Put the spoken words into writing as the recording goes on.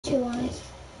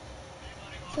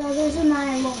So this is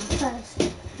my one first.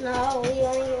 No, we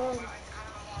only won.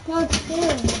 No, two.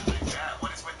 Yeah,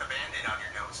 what is with the band-aid on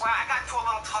your nose? Well, I got into a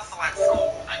little tussle at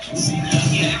school. I can see that.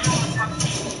 Yeah, everyone was talking to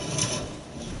me.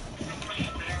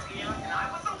 And I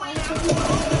was the winner.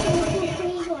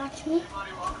 Please watch me.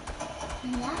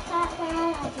 I'm not that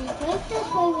bad. I just break this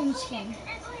raven skin.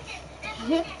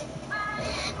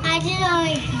 I did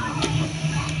only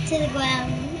to the ground.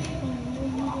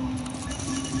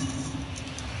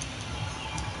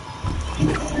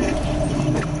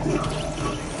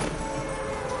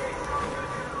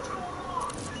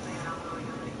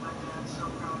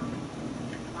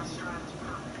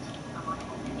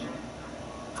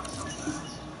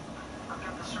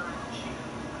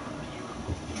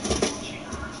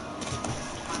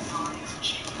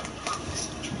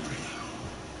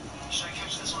 Should I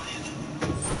catch this one, Andy?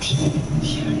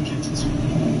 Yeah, I can catch this one.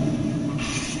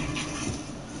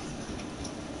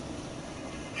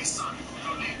 Hey, son,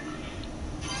 go there.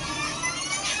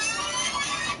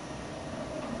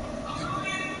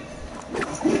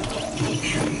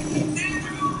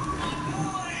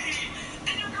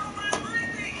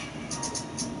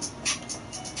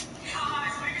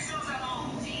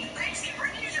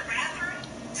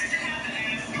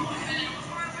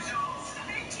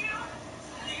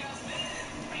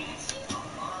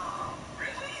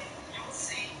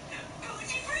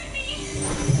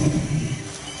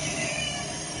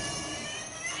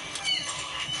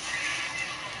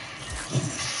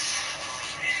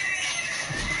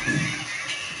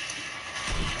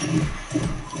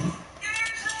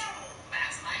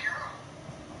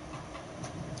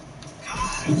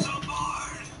 I'm so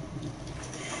bored.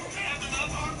 I have enough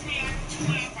on me. I have 2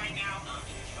 left right now.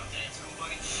 Okay, it's cool,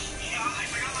 buddy. Yeah, I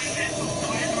forgot my pencil, so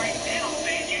I had to write it down,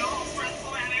 man. You know how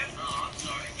stressful that is? Oh, I'm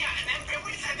sorry. Yeah, and then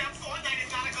Billy said that Fortnite is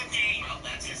not a good game. Well,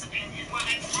 that's his opinion. Well,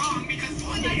 that's wrong, because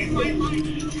Fortnite is my life. Don't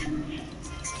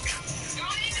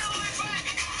need to look back.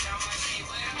 How much do you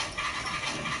live?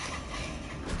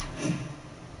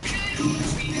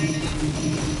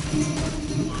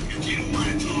 Look, if you don't want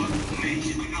to talk, we'll make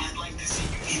it. I'd like to see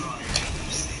you try.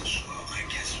 Well, I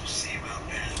guess we'll see about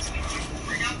that.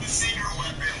 Bring out the secret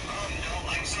weapon. Oh, no,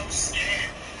 I'm so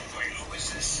scared. Wait, who is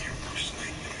this? Your worst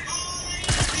nightmare. Oh,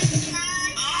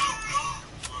 God.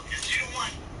 Look, if you don't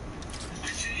want... I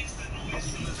changed the noise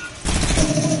from the...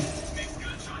 Makes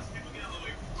gunshots. People get out of the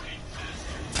way way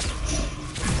faster.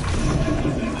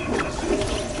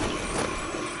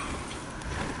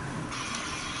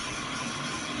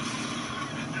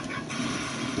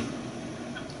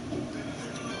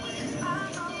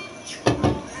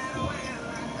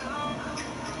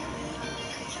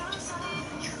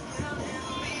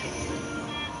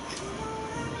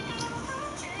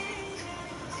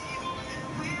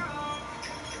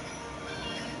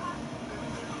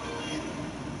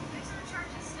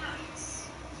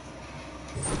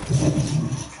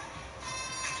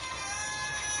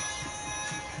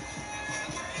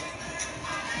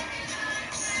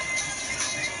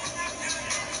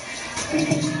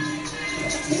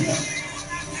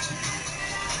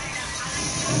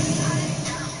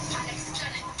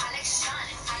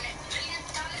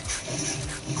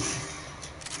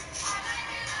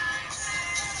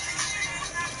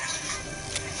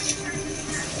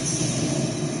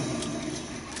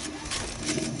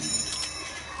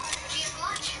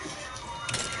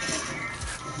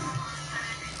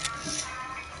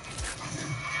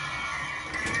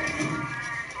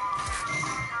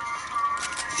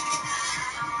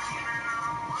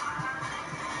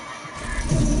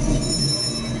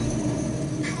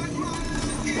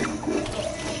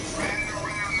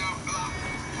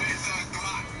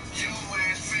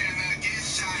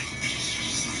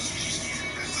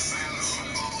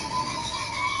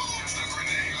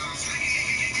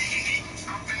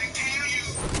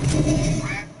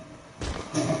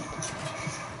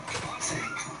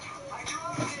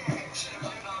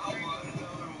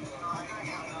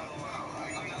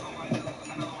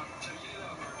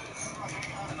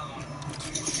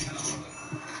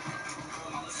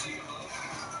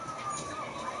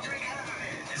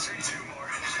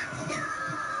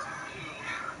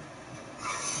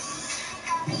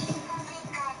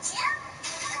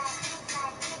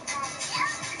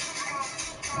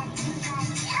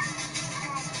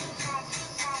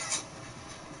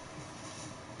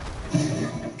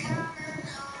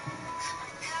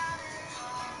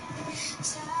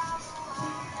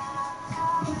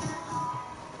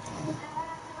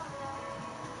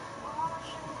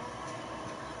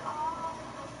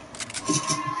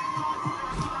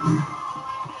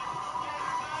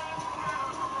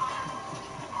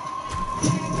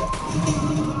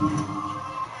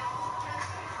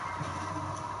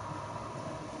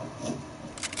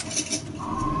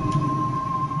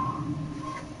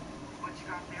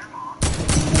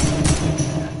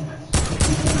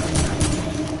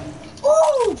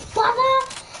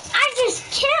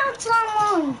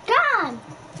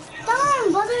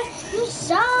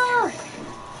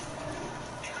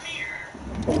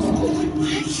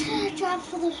 drop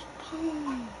for this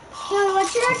pump? Keon, what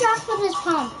should I drop for this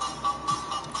pump?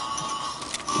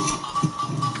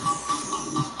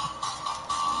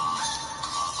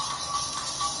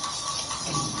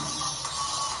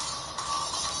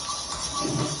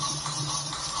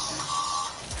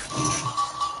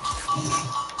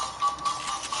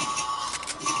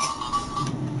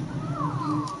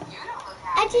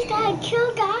 I just got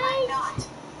killed, guys.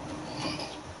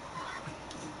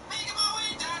 Making my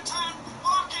way downtown,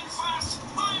 walking fast.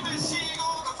 I'm a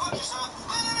seagull, go fuck yourself.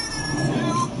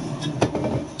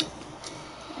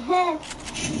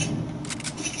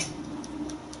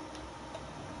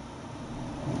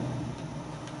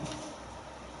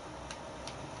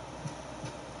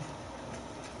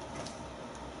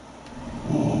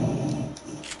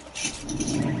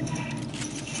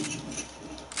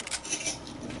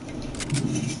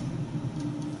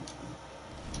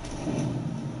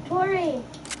 Tori.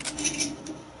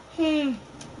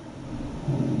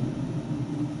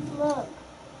 Look.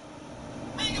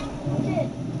 What's it?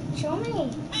 Show me.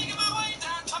 Making my way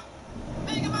downtown,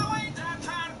 making my way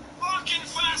downtown, walking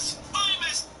fast. I'm a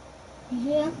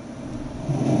Yeah.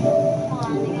 Hold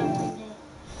on, I think I found it.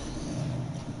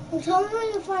 Well, tell me when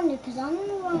you find it, because I'm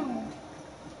around.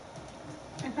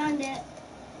 I found it.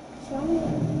 Show me.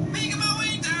 Making my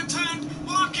way downtown,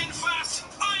 walking fast.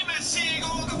 I'm a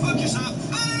seagull, go fuck yourself.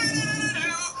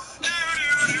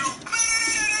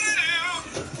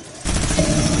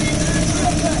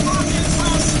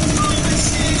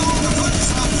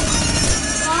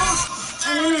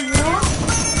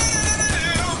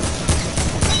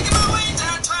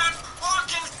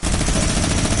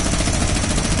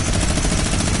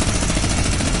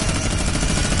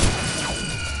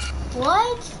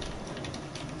 What?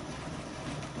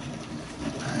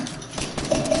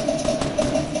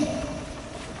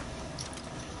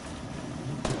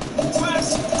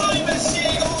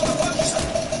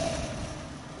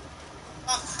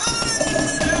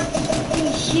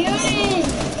 He's shooting.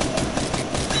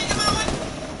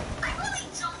 I really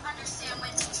don't understand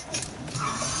when to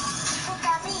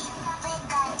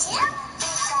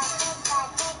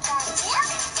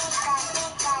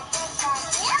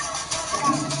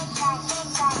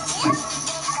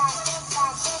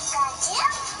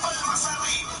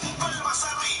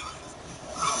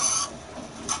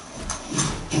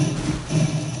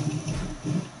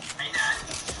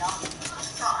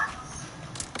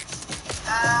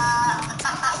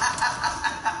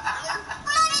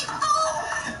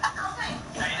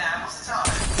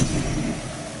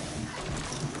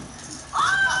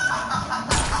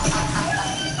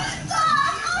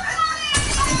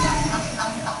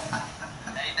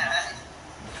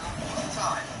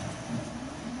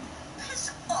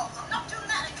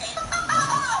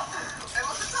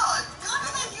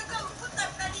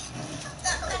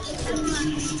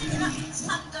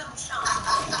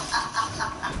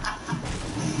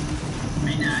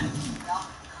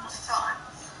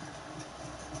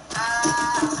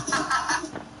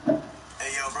Hey,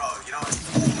 yo, bro, you know what?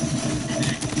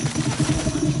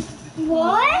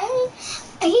 What?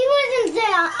 He wasn't there.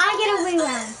 I get a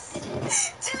rerun.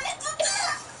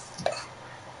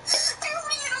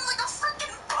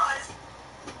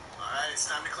 Alright, it's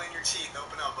time to clean your teeth.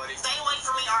 Open up, buddy. Stay away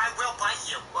from me or I will bite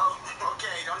you. Well,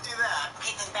 okay, don't do that.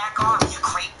 Okay, then back off, you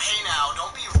creep. Hey now,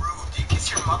 don't be rude. Do you kiss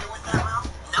your mother with that mouth?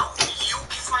 No? Do you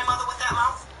kiss my mother with that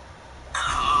mouth?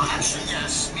 Actually,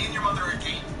 yes. Me and your mother are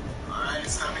dating. Alright,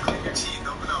 it's time to clean your teeth.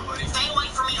 Open up, buddy. Stay away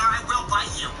from me or I will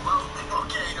bite you. Well,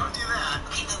 okay, don't do that.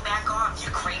 Okay, then back off, you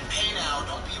creep. Hey now,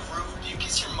 don't be rude. Do you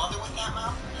kiss your mother with that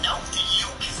mouth? No? Do you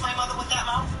kiss my mother with that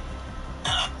mouth?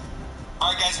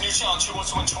 Alright guys, new challenge, who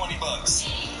wants to win 20 bucks?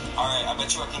 Alright, I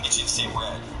bet you I can get you to say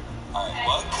red. Alright,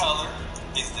 what color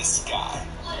is the sky?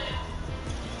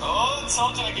 Oh, I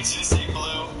told you I get you to say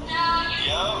blue.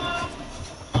 Yup.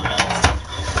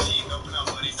 Alright, open up,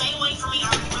 buddy. Stay away from me,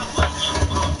 I will bite you.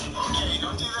 Okay,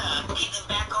 don't do that. Okay, then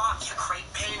back off, you creep.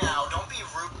 Hey now, don't be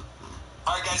rude.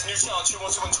 Alright guys, new challenge, who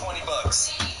wants to win 20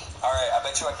 bucks? Alright, I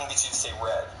bet you I can get you to say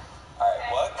red. Alright,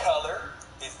 what color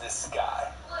is the sky?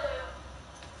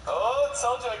 Oh, I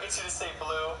told you I get you to say blue.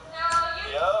 No,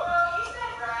 you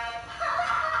said red.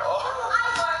 Oh.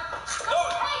 No.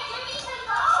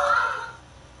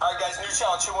 Alright guys, new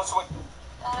challenge. Who wants to win?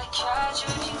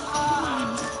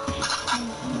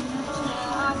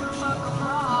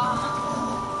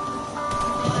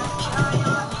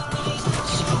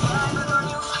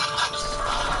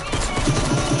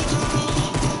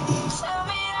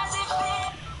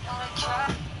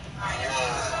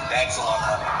 Thanks a lot,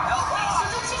 honey.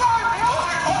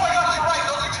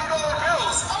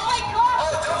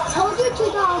 Told you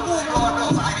 $2.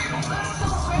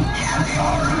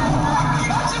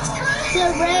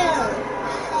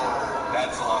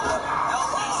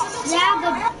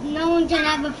 to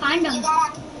never find them.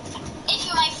 If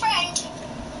you're my friend.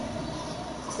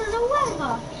 This is a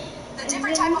weather. The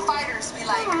different type of fighters be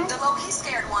like the low-key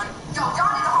scared one. Yo,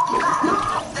 y'all need to hold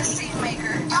back. The scene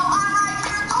maker. Yo, I'm right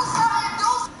here.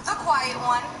 The quiet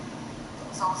one.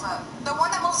 So what's up? The one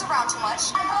that moves around too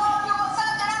much. I know you. What's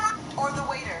up? Or the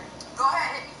waiter. Go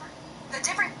ahead. The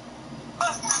different.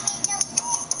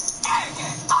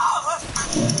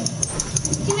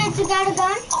 Teammates, you got a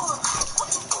gun?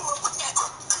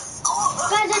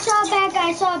 Guys, I saw a bad guy.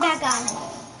 I saw a bad guy.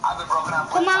 I've been broken up.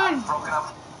 Come on. Broken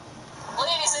up.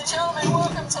 Ladies and gentlemen,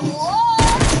 welcome to Live.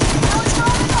 Now it's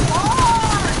time to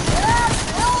Live. Yeah,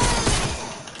 Billy.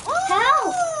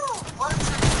 Help!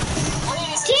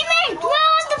 Ladies and Teammate,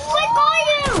 where the frick are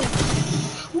you?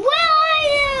 Where are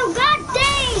you? God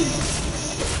dang!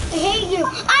 I hate you.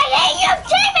 I hate you,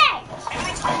 teammate!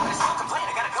 everything's great, but I still complain.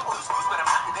 I got a couple loose screws, but I'm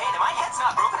not in pain. And my head's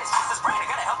not broken, it's just this brain. I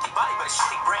got a healthy body, but a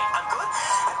shitty brain. I'm good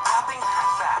at rapping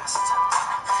fast.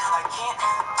 I can't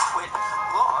quit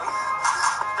long.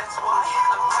 That's why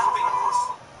I'm rapping.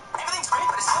 Everything's great,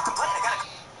 but I still complain. I got a...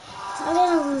 I'm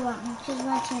gonna move on because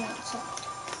my teammate said.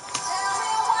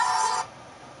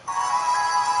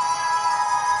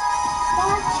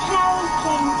 That's how it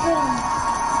came through.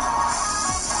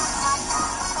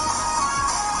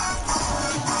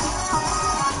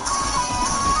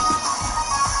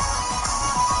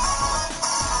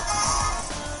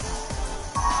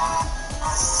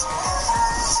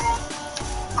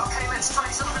 Okay, let's try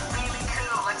something really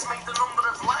cool. Let's make the number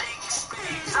of likes be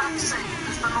the exact same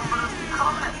as the number of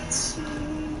comments.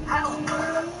 Help!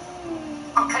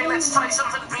 Okay, let's try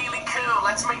something really cool.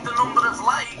 Let's make the number of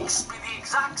likes be the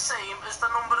exact same as the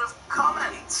number of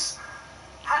comments.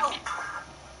 Help!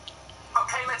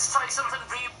 Okay, let's try something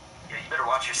really... Yeah, you better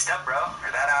watch your step, bro,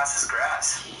 or that ass is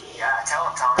grass. Yeah, tell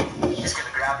him, Tommy. He's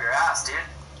gonna grab your ass, dude.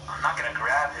 I'm not gonna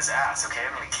grab his ass, okay?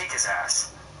 I'm gonna kick his ass.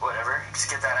 Whatever, just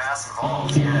get that ass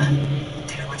involved, yeah.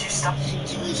 Dude, would you stop?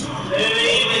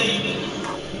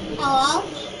 Hello?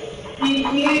 Hello?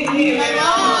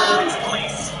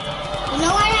 You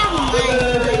know I have a mic.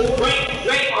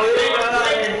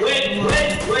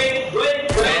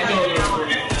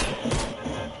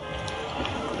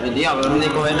 El diablo, no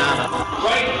dijo de nada.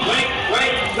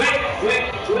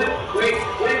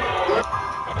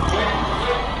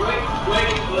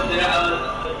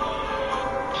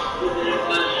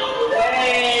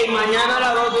 Hey, mañana a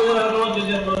las 12 de la noche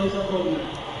se actualiza todo.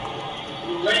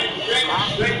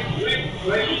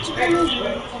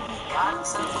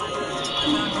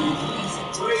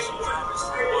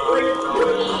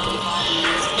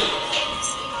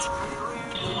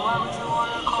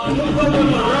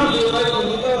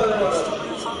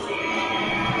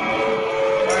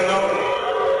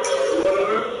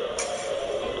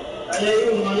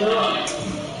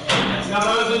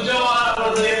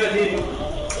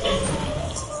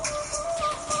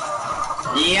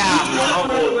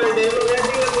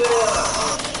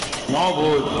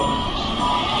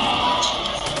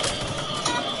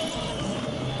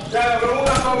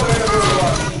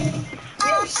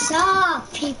 What's up,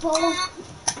 people?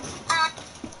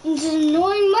 This is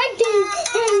annoying my dude.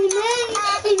 And then,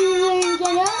 if you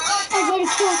get up, I gotta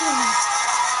kill him.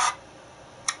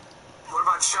 What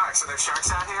about sharks? Are there sharks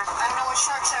out here? I don't know what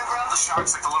sharks are, bro. The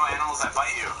sharks, like the little animals that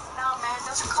bite you. No, man,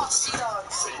 those are called sea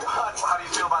dogs. Sea dogs? How do you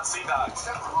feel about sea dogs?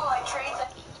 They're cool, I trained them.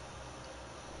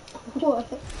 What?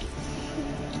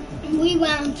 We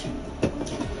went.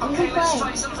 Okay, let's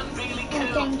try something really cool.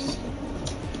 Thanks.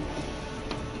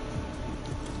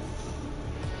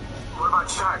 What about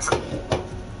sharks?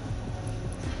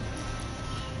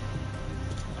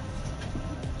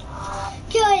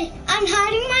 Good. I'm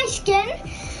hiding my skin.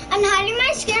 I'm hiding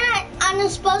my skin. I'm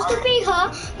supposed to be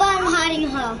her, but I'm hiding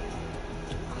her.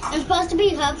 I'm supposed to be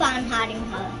her, but I'm hiding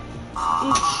her.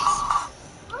 Oh,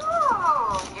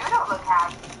 you don't look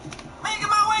happy. Making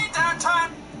my way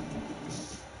downtown.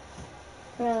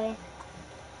 Really?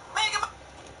 Making my...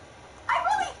 I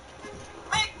really...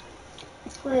 Make...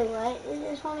 Wait, what is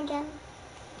this one again?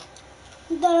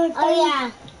 Oh,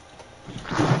 yeah.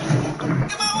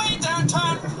 Making my way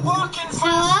downtown. Walking fast.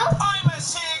 Hello? I'm a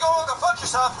seagull. Go fuck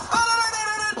yourself. I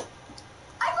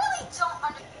really don't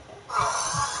understand.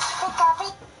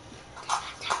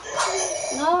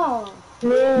 No.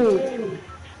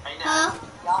 Hey, now.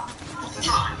 Huh?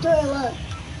 Dory, look.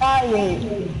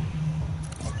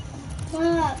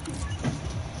 What?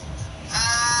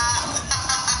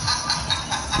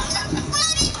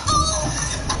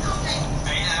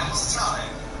 Hey, now, it's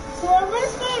time.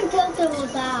 Whoever's being tilted will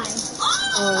die.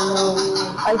 Oh no.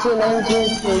 I should have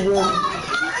just for you.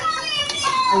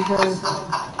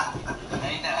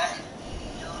 Hey, now.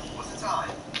 What's the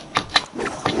time?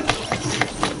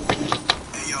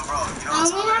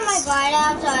 find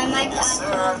out, so I might Yes, sir.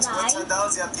 actually To win die.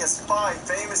 $10, you have to guess 5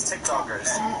 famous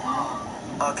TikTokers.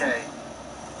 Okay.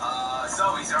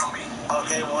 Zoe, zero me.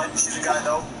 Okay, 1. She's a guy,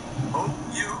 though. Who?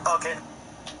 You. Okay.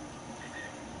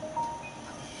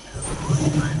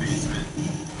 My basement.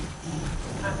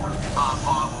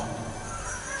 Horrible.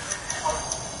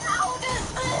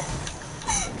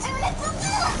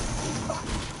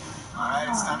 Alright,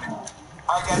 it's time to...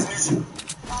 Alright, guys, music.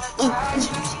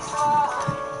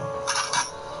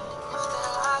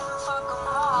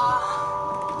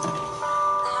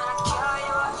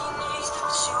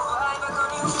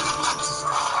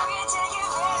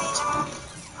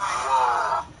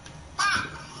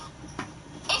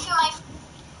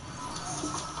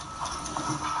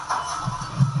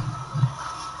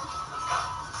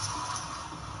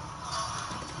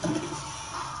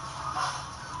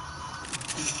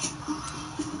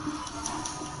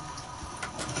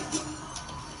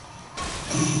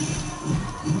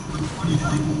 What are you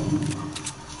doing?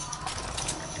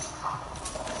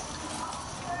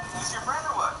 Is this your friend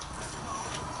or what?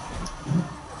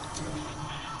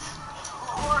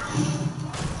 Who are you?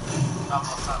 Stop.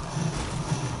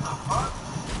 The fuck?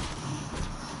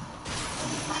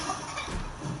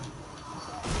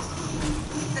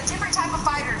 The different type of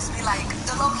fighters we like.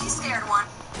 The low-key scared one.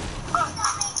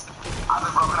 I've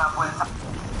been broken up with.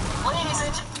 Ladies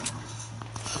and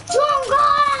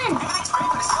Gone! Everything's great,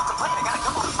 but it's still complaining. I got a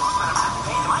couple of food, but I'm not in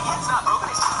pain. My head's not broken,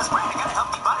 it's just this brain. I got a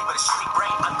healthy body, but a shitty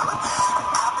brain. I'm good.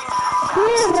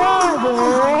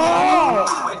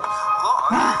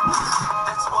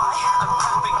 That's why I'm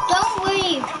rapping. Don't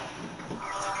leave.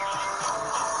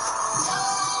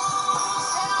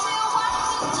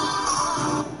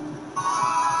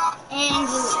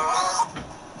 Andrew.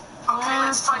 Okay,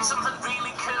 let's try something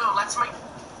really cool. Let's make...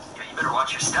 Yeah, you better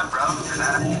watch your step, bro. After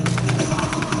that.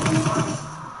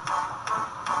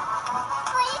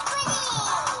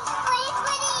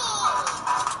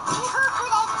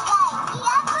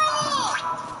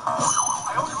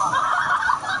 I owed him up.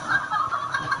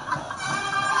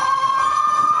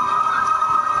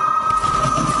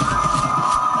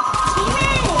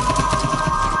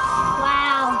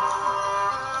 Wow.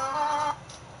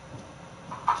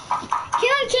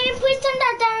 Kira, can you please turn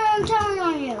that down? I'm telling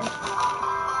on you.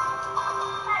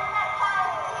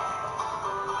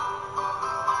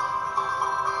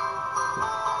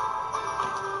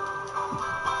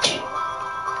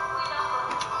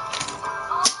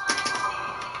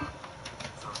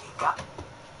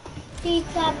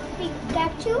 Pika,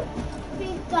 Pikachu,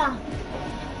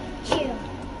 Pikachu.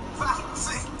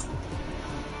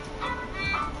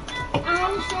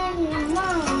 I'm sending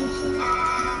moms.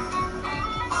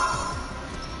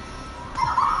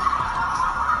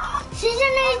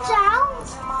 Season 8's out?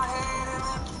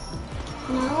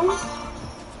 No.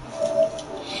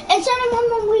 It's only 1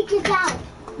 more week it's out.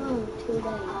 Oh, 2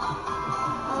 days.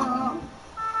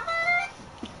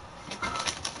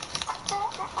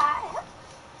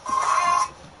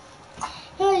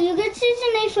 No, you get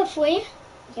season 8 for free.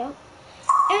 Yep.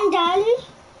 And Daddy?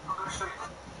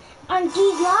 On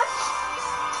these lots?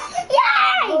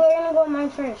 Yay! We're gonna go on mine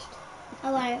first.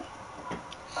 Alright.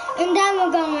 And then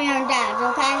we're going on Dad's,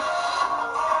 okay?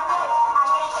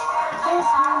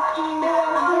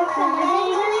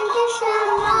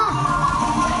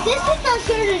 This is not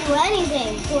sure to do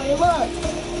anything. Boy, look.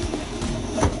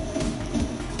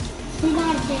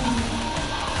 Nothing.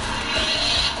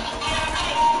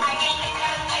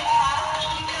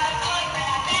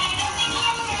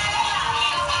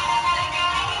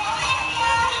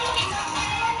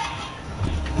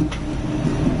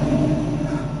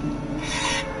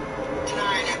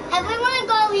 Everyone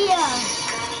go here.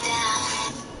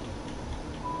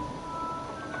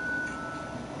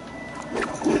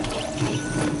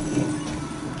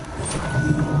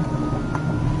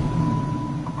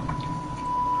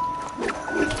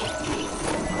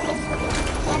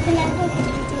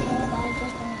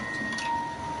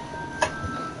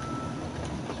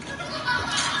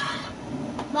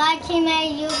 Bye,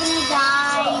 teammate. You're gonna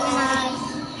die.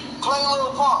 Play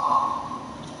Lil Pump.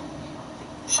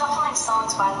 Shuffling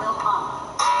songs by Lil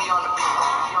Pump. Be on the beat.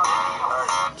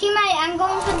 Teammate, I'm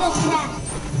going for this nest.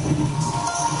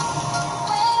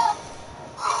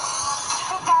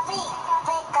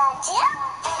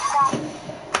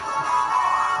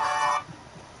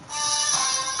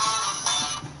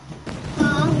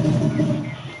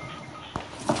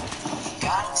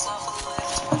 Got himself a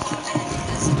lift without any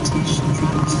hesitation.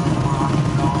 Driving somewhere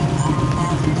going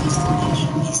never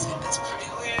destination. He said it's pretty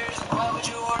weird. Why would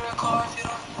you order a car if you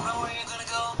don't know where you're gonna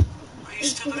go? Are you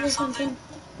stupid or something?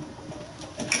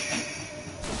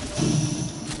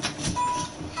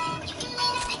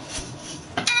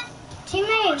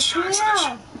 sharks come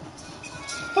here.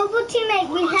 Football teammate,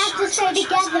 we have to stay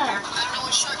together. I don't know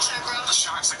what sharks are, bro. The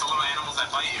sharks, like the little animals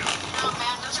that bite you. No,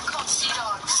 man, those are called sea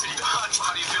dogs. Sea dogs?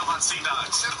 How do you feel about sea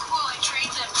dogs? They're cool. I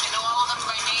trained them. I know all of them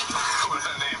by name. What are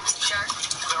their names? Shark.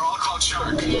 They're all called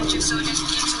Shark. Yeah, just so it doesn't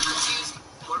get too confused.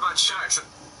 What about sharks?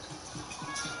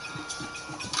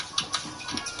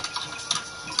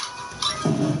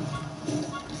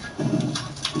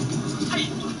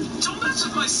 Hey, don't mess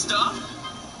with my stuff.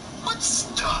 What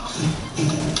stuff?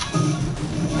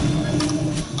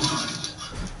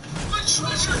 My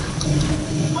treasure!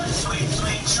 My sweet,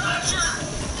 sweet treasure!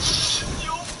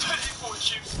 You'll pay for what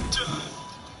you've done.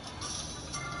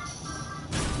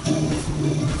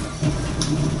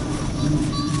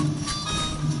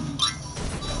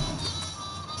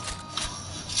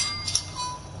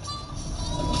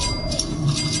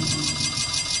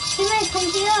 Teammate, come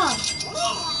here.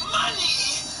 Whoa, money!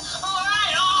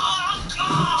 Alright,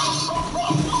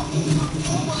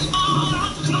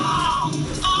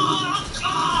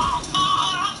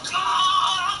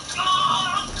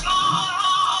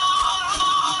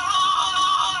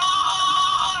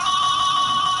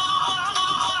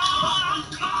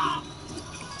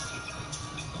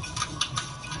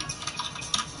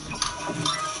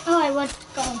 Alright, let's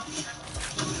go.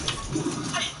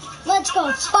 Let's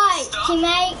go fight,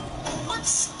 teammate. what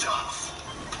stuff?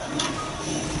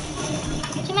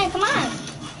 Teammate, come on.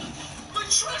 My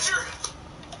treasure!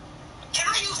 Can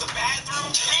I use the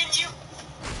bathroom? Can you?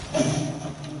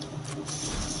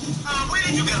 Where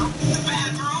did you go? The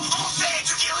bathroom? Who said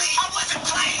you can leave? I wasn't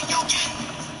playing, you get.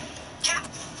 Can I?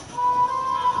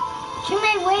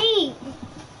 Teammate, wait.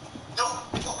 No,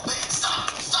 oh, man, stop.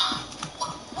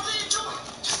 What are you doing?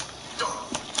 Just don't.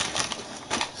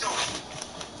 No.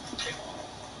 Okay.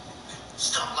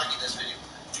 Stop liking this video.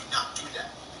 Do not do that.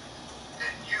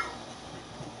 And you.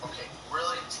 Okay,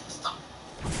 really? Stop.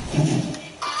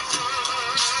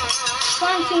 Come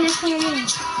on, teammate, come on.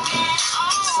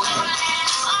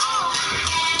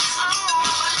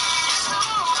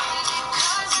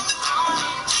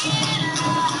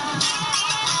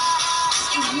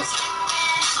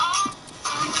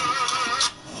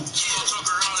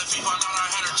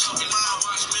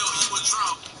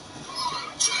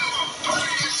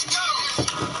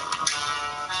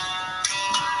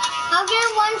 I'll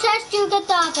get one chest, you get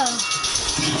the other.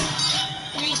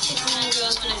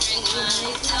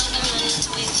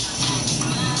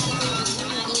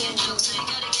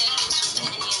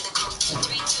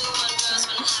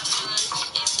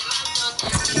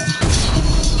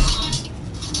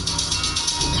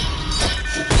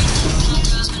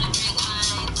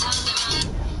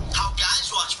 How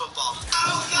guys watch football?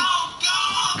 How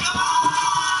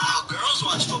girls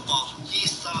watch football?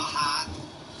 He's so hot.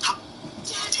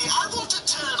 Daddy, I want to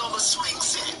turn on the swing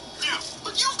set. Yeah,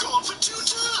 but you've gone for 2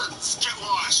 turns. Get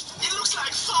washed. It looks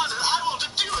like fun and I want to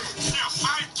do it. Yeah,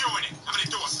 I'm doing it. I'm going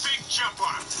to do a big jump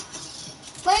on it.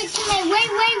 Wait,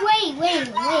 teammate,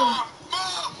 wait. Mom!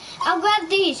 I'll grab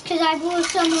these, because I blew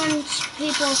someone's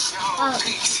people up.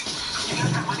 You got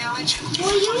that money I'll let you?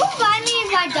 Will you revive me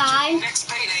if I die? Next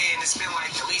payday and it's been like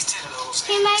at least 10 of those.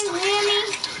 Teammate, hear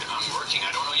me? Dude, I'm working.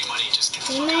 I don't owe you money. Just get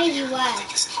the fuck out of Teammate, here. you what?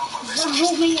 Take this phone call. Don't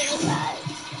hold me alive.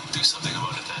 Do something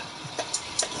about it then.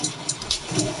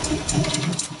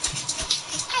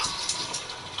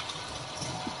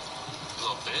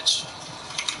 Little bitch.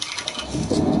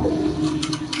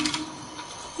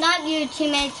 Not you,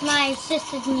 teammates, my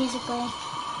sister's musical.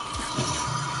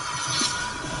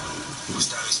 Who's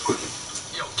daddy's one?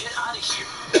 Yo, get out of here.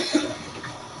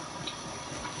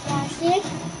 Plastic.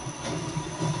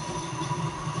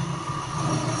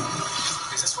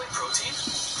 Is this whey protein?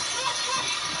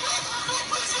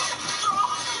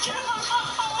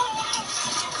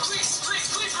 Please,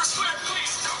 for square,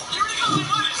 please. You already got my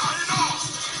money. Cut it off.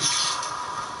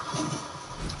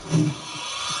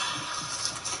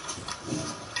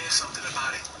 Do something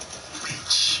about it,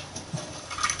 bitch.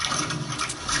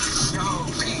 Yo,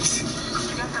 Pete,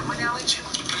 you got that money I'll let you?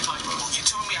 You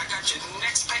told me I got your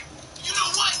next pay. You know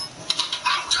what?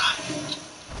 I'm done.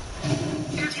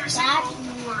 If you're single,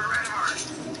 put a red heart.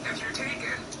 If you're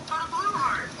taken, put a blue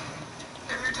heart.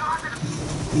 If you're talking...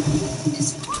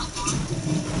 Is Fortnite in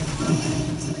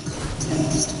the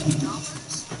context of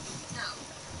dollars? No.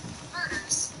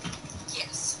 Murders?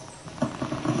 Yes.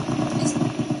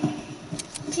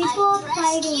 People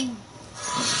fighting.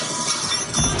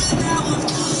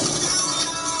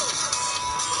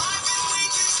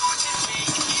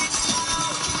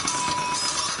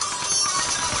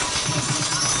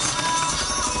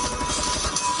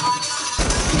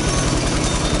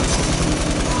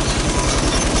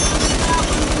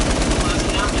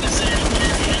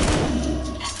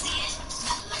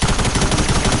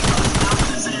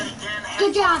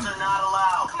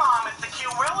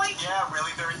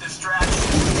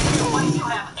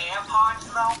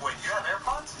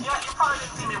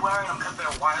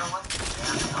 Wireless?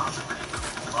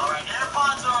 Alright,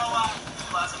 AirPods are alive.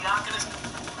 Plus, I'm not gonna...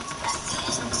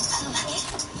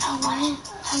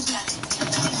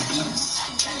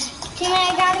 Team, I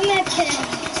got a med kit.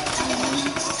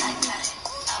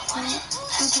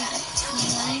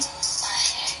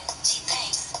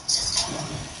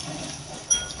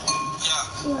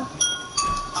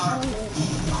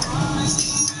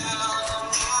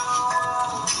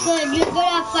 Good, you're good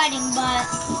at fighting, but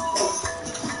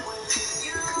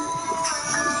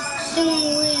soon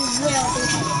we will be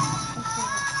fighting.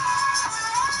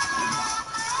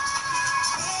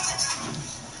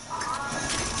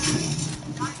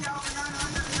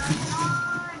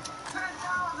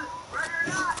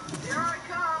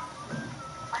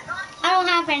 I don't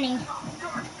have any.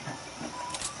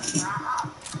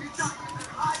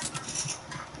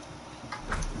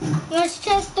 Let's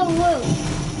test the roof.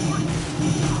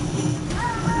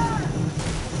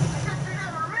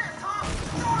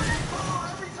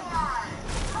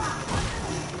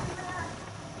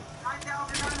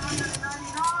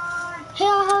 Here,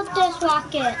 hold this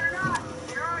rocket.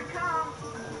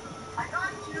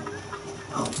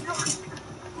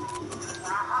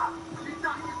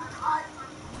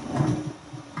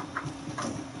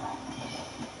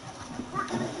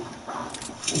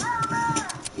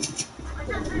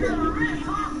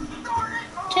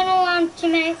 Turn around,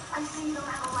 teammate.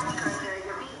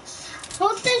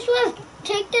 Hold this lift.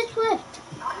 Take this lift.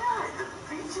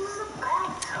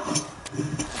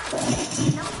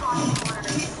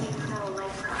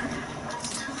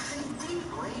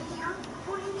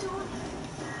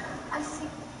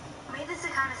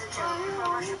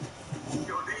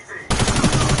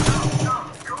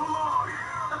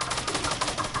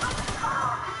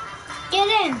 Get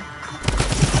in.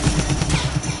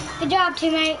 Good job,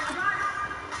 teammate.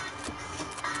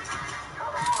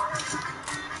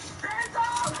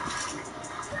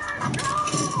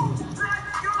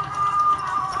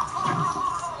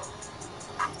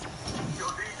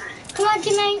 Come on,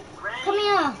 teammate. Come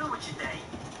here.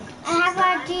 I have an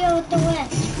idea with the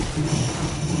lift.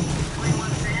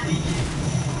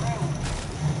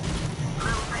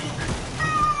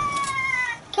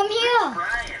 Come here.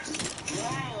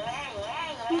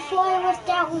 Before I lift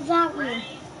out without you.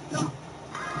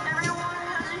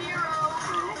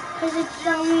 Because it's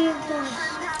only of those.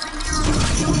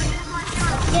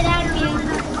 Let's get out of here.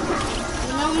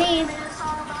 You know me.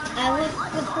 I lift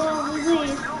before we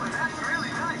leave.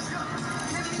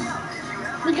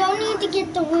 We don't need to get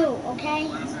the loot, okay?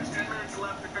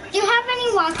 Do you have any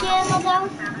rocket ammo though?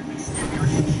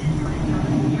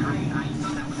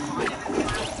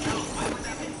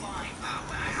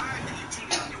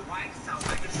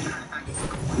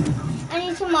 I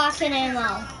need some rocket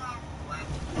ammo.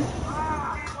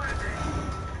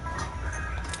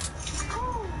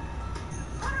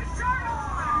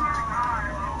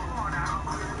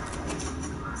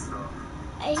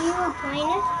 Are you playing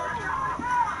it?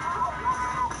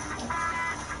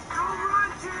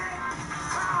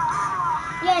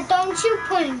 Yeah, don't you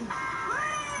put.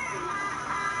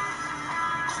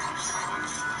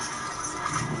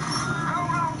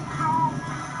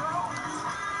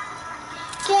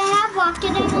 Can I have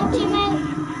rocket ammo, teammate?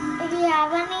 If you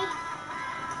have any.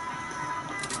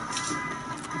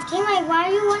 Teammate, why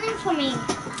are you running from me?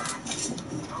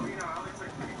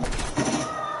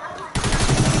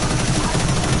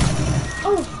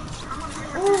 Oh,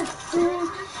 dude,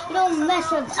 you don't mess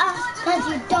with us because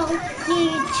you don't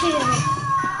need to.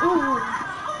 Ooh.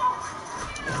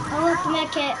 Oh, let's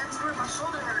make it.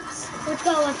 Let's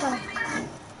go, let's go. I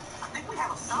think we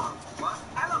have a song. What?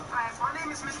 Hello, class. My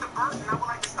name is Mr. Burton. I would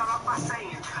like to start off by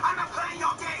saying, I'm not playing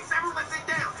your games. Everyone sit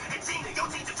down. And Gina, your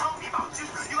teacher told me about you.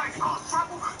 You like to cause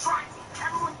trouble, trifle.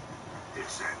 Everyone...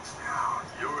 It's hands down.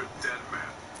 You're a dead man.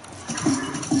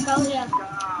 Go here.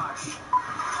 Gosh.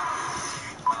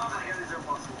 Oh, my God, is there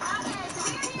possible? Okay, so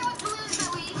we're heroes to lose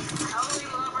the week. Totally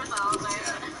love ourselves,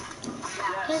 right?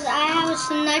 Because I have a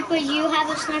sniper, you have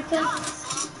a sniper.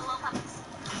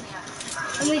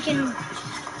 And we can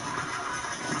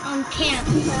camp.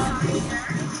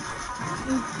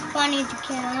 Funny to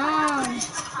kill on.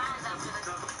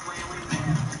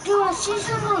 Dude, I see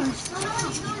someone.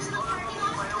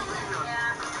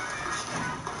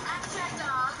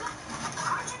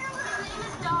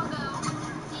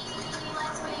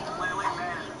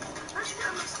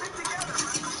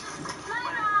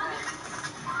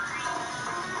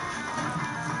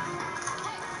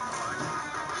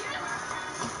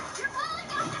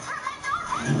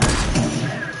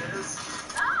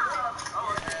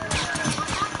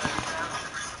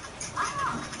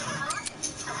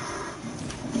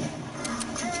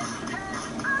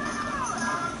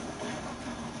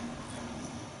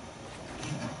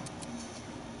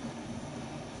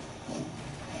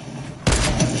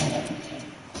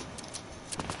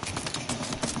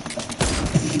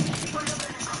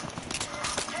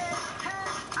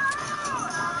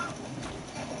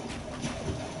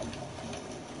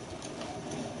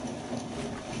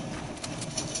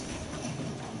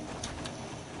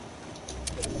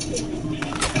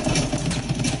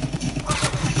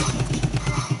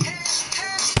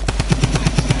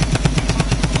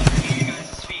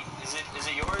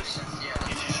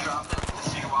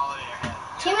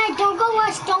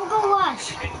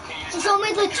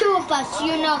 us,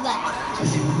 you know that.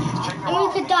 And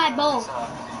we could die both.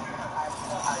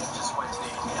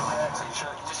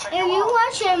 If you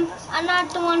watch him, I'm not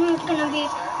the one who's gonna be.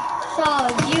 So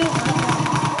you.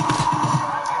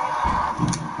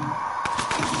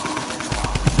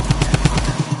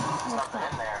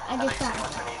 I just got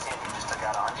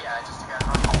it.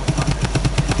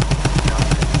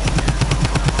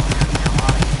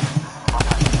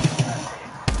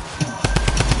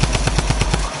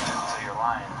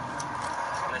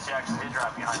 Unless you actually did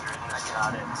drop your 100 and that's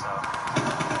not it, so.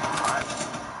 Alright.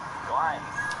 Go lying.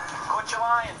 Quit your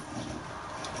lying.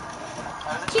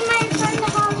 She might find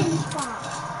the hiding spot.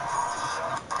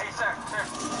 Hey, sir.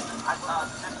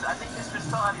 I think this just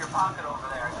fell out of your pocket over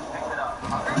there. I just picked it up.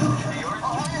 Okay. Is it yours?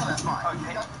 Oh, yeah, that's fine.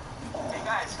 Okay. Hey,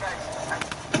 guys.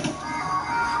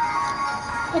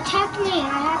 Protect me,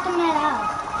 I have to met out.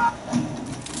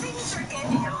 Things are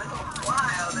getting a little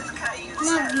wild at Caillou's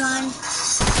Never mind.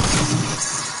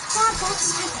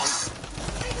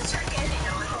 Things are getting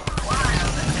a little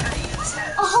wild at Caillou's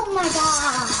house. Oh my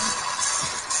god.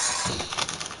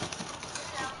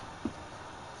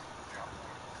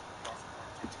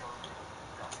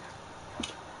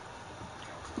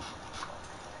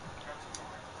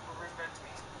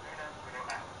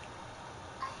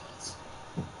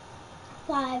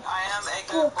 Five. I am a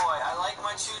good boy. I like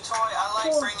my chew toy. I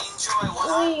like bringing joy. When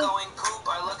I'm going poop,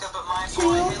 I look up at my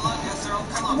boy. Hey, look, a throw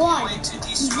pillow. One. Way to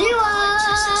destroy.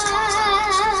 Zero.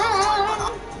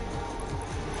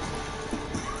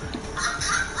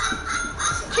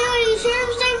 Joey,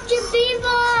 serve safe to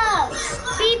V-Bucks.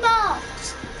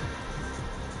 V-Bucks.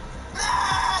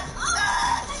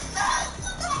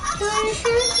 Joey,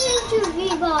 serve safe to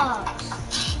V-Bucks.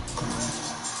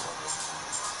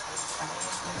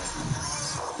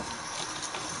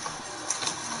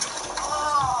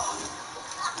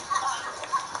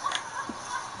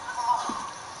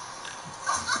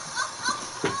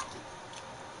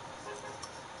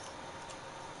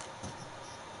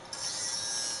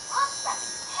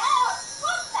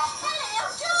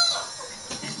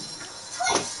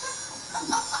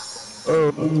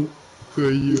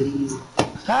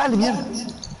 Sale, mierda.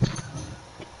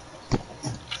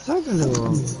 Sácalo.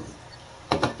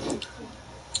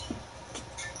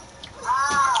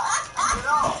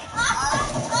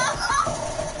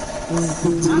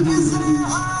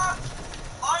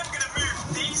 I'm gonna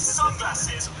move these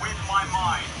sunglasses with my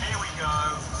mind. Here we go.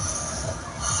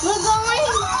 We're going,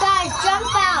 guys,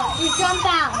 jump out. Just jump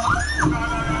out.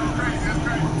 That's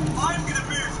great. I'm gonna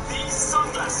move these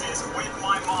sunglasses with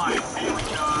my mind. Here we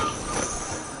go.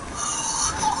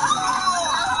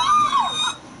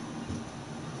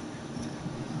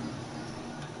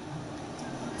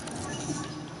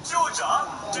 Georgia,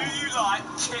 do you like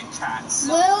Kit Kats?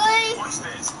 Really? Watch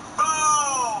this.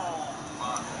 Boom!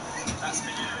 That's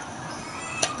for you.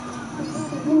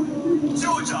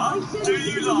 Georgia, do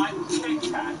you like Kit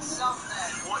Kats?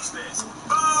 Watch this.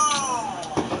 Boom!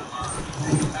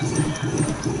 That's for you.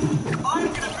 I'm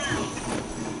gonna move.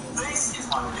 This is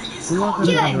my biggest con.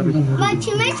 Good. My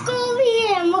teammates go over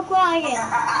here and look where I am.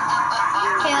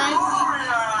 Okay.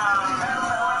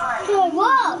 Good.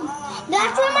 Whoa.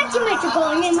 That's where my teammates are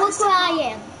going and look where I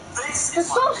am. This They're is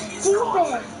so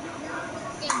stupid.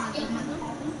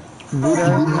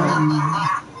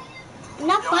 I'm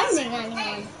not finding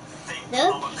anyone.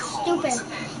 They're stupid.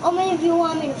 Only if you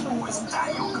want me to find them.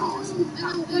 that your card?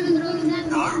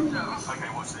 No. Okay,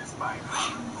 watch this. Bang.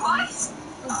 What?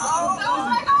 Oh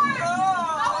my god!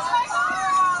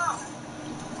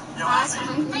 You're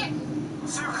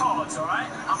two cards, alright?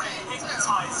 I'm gonna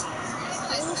hypnotize you.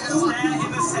 Stare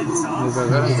in the center.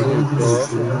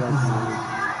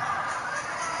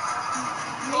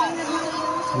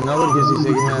 No, porque si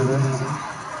seguí nada.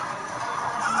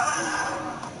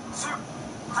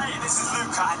 Hey, this is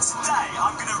Luca, and today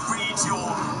I'm going to read your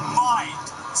mind.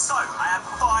 So, I have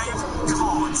 5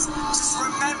 cards. Just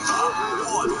remember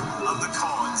one of the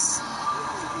cards.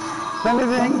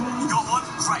 Anything? You got one?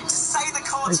 Great. Just say the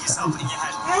card to yourself in your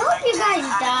head. I hope you guys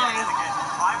die.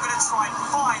 I'm going to try and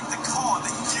find the card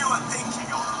that you are thinking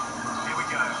of. Here we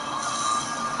go.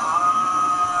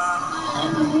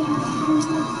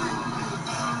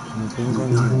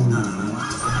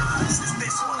 This is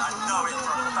this one. I know it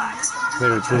for a fact.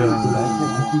 Pero tú lo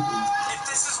mandaste. If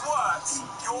this has worked,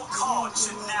 your card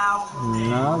should now be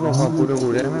No, pues para puro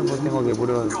curarme, pues tengo que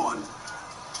puro. gone.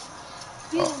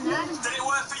 Did it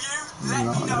work for you? Let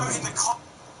me know in the comments.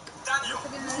 Daniel,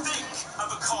 think of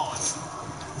a card.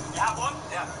 You have one?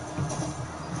 Yeah.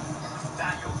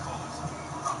 Daniel card.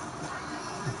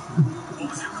 What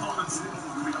was your card?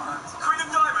 Queen of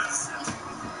Diamonds.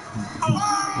 Oh,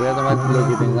 Voy a tomar lo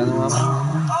que tenga nomás. oh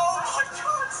my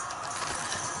god.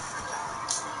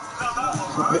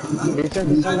 Bisa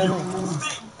bisa mana? We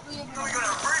got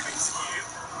a Rubik's Cube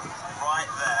right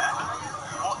there.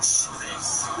 Watch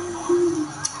this. We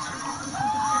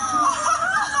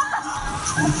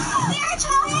got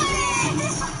a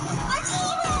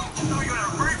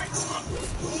Rubik's Cube.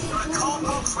 We got a card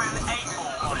box with an 8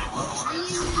 ball on it.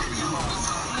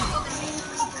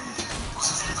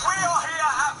 We are here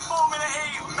at Formula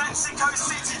E, Mexico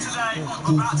City today.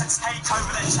 We're about to take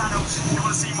over their channel. If you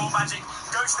want to see more magic,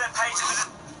 go to their page.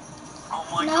 Oh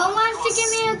my No God, one wants to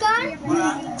give me a gun?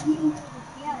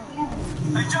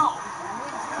 Hey Joel.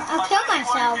 I'll kill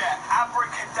myself. Yeah,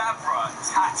 abracadabra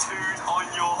tattooed on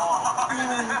your arm.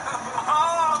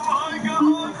 Oh my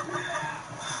God.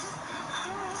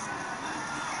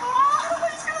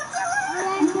 He's gonna do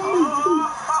it.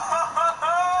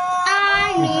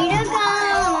 I need a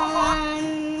gun.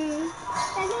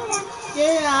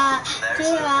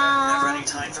 Never any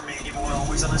time for me anymore,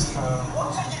 always on his phone.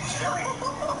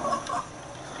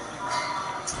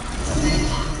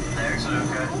 There's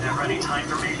Luca. Never any time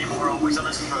for me anymore, always on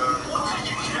his phone.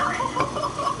 Thank you, Jerry.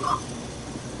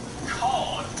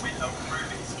 Card with a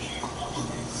Rubik's Cube. Watch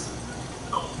this.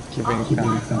 Keeping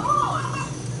calm.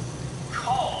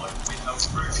 Card with a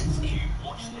Rubik's Cube.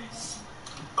 Watch this.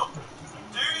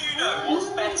 Do you know what's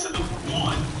better than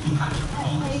one pack of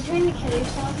cards? Are you trying to kill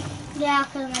yourself? Yeah,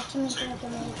 because my team's going to give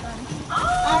me a gun. I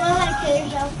don't know how to kill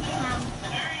yourself. Do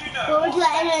you know What would you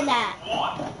like in that?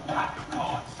 one pack of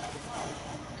cards?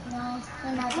 No,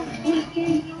 they're not going to. Do you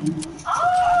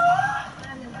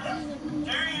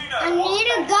know I need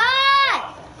a gun!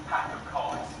 pack of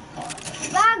cards?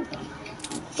 God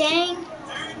dang. Do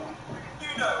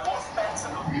you know what's better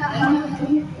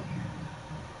than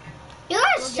You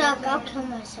guys suck. I'll kill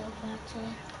myself,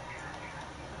 actually.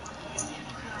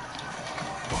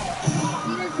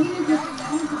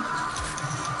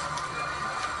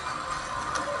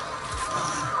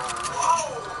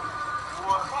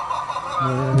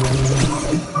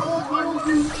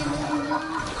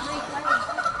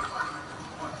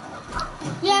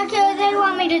 Yeah, because they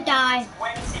want me to die.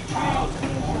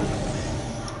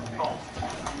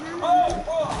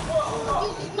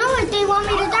 No, they want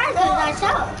me to die because I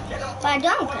suck. But I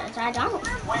don't because I don't.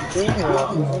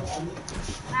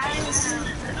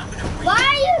 Why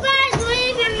are you guys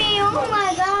leaving me? Oh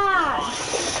my god.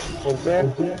 Okay.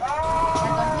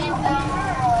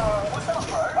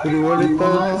 Pero igual está...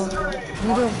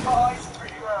 Mira.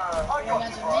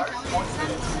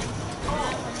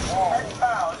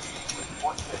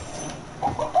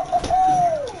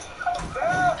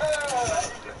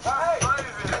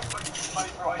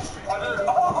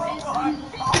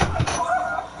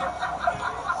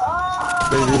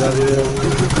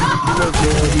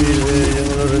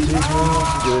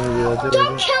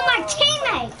 Don't kill my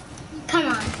teammate! Come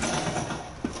on.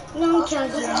 Don't kill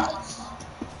you.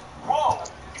 Whoa!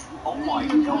 Oh my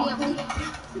God!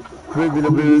 Baby, la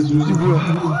bebé sushi, bro.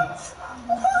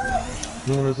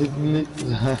 No lo sé quién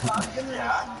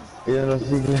ella no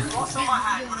sé quién.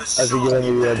 Así que era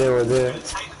mi vida TBT.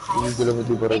 Y te lo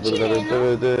metí para recordar el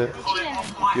TBT.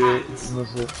 Que no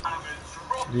sé.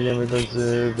 Yo ya me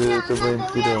cansé de este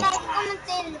mentira.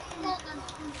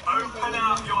 Open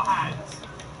up your hands.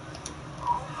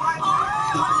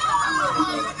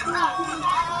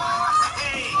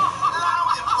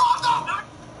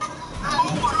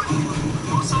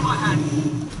 What's on my hand?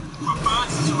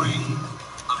 Reverse ring.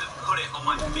 I'm gonna put it on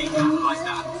my finger like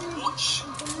that. Watch.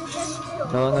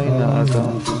 No, no hay nada acá.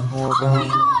 ¿Cómo acá?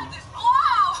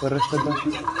 ¿Se respeta?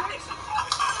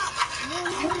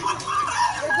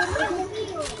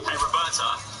 Hey Roberta.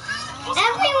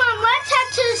 Everyone, let's head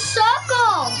to the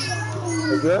circle!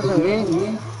 ¿Te quedas aquí?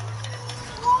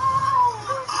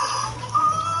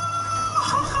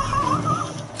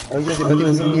 Oye, ¿qué tal? ¿Qué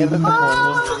mierda está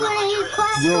jugando?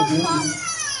 Yo, tío.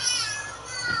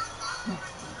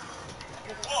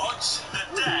 Watch the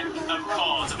deck of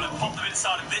cards. I'm gonna pop them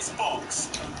inside of this box.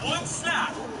 One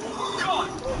snap. God,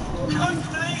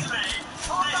 completely.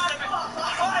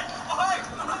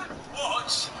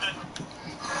 Watch the.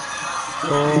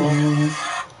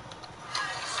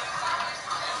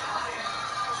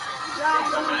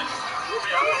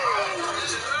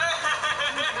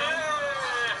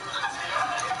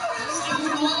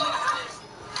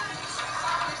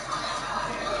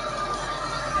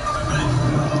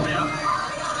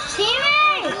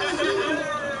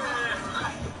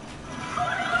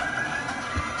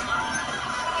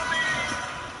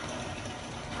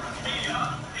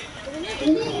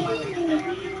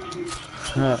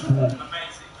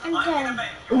 I'm dead.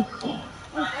 I'm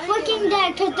freaking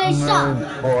dead because they suck.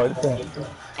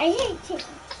 I hate it.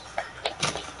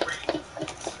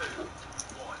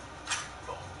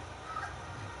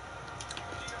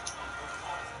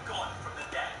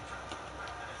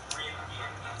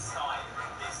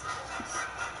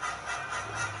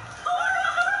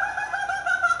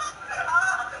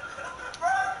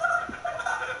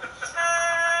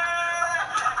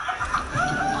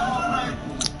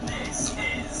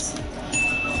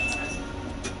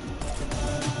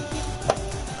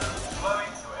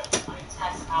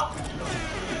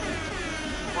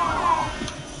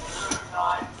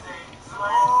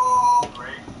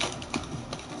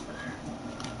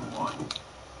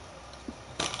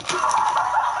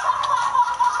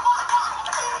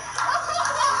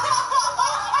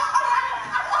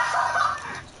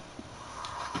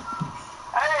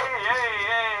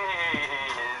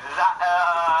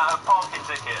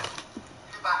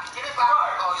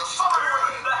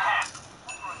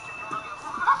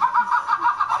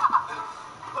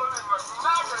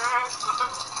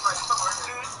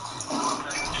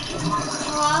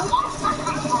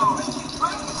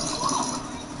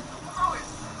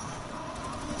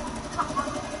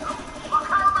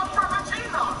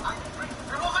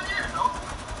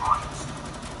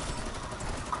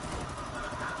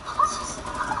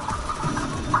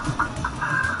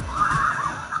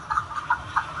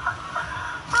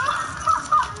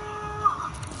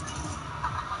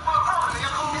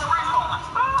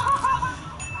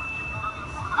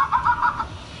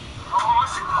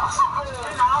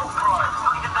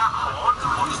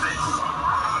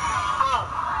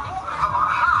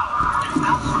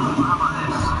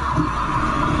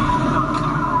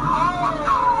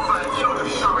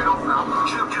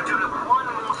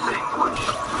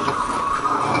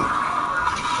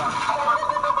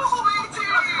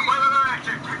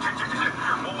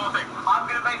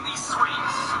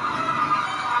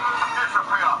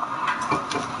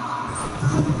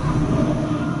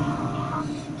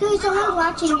 Someone's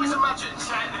watching me.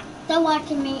 They're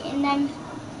watching me, and then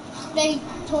they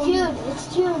told me. Jude, it's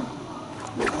Jude.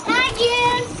 Hi,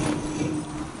 Jude.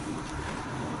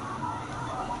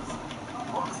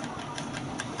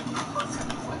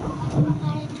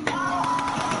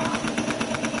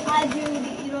 Hi, Jude.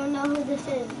 You don't know who this is.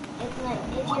 It's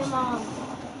your mom.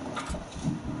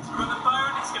 From the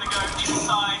phone, it's going to go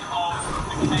inside of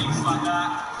the case like that.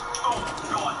 Oh,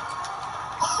 God.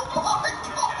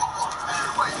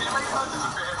 Wait, did you make hundreds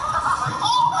of it?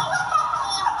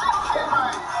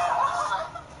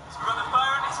 From the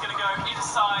phone, it's going to go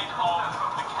inside of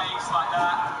the case like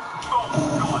that. Oh,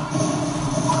 God.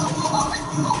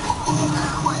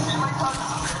 Wait, did you make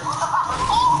hundreds of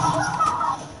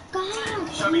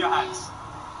it? Show me your hands.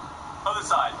 Other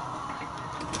side.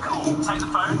 Cool. Take the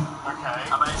phone. Okay.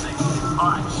 Amazing.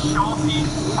 Alright, short in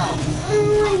head. Oh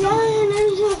my God,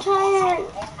 I'm so tired.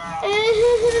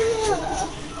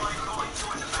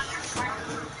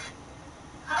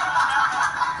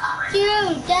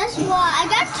 Dude, guess what? I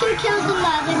got 2 kills in the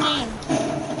other game.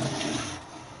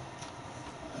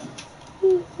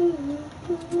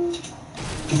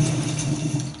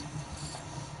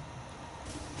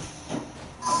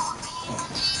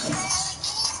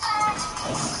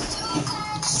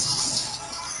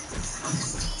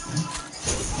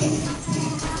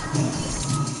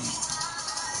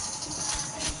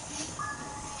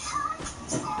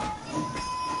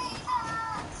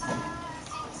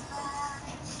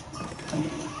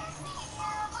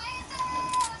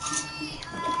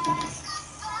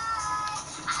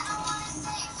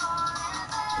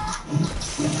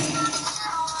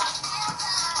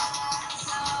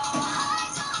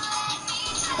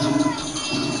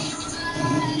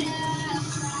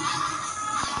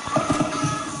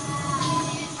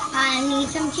 I need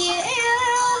some kills.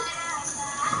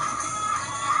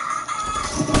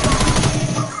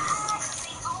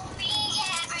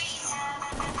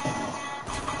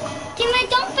 Teammate,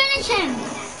 don't finish him.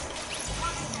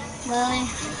 Really?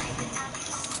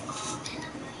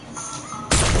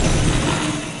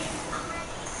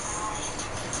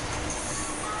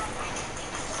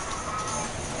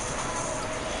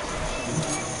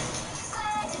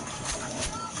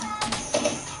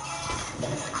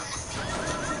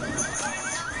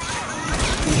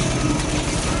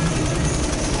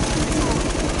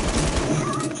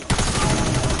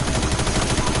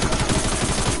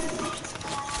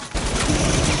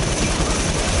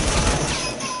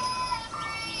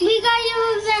 We got your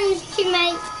revenge,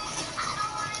 teammate.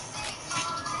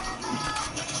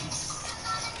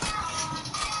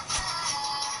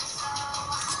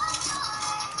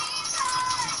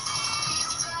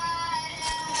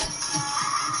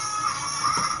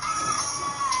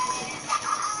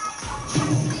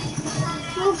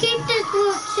 We'll keep this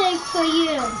loot safe for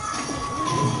you.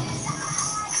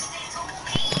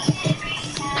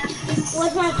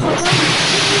 What's my cover?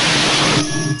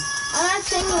 I'm not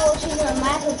saying you're watching the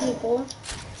map of people.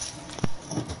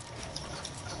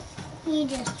 He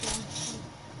just wants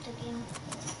the game.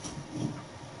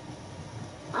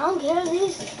 I don't care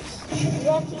these.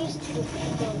 That's these 2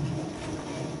 people.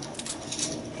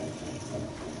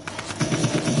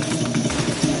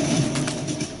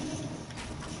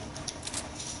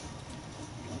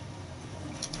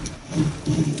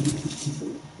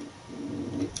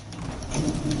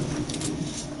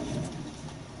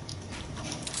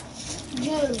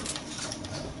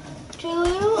 Dude, will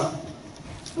you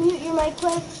mute your mic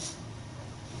quick?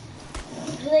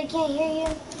 So they can't hear you?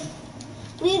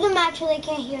 Leave the match so they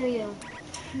can't hear you.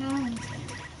 No.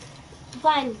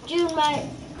 Fine. Dude, my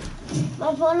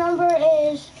phone number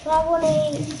is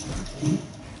 518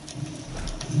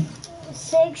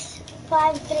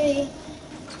 653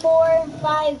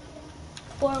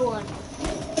 4541.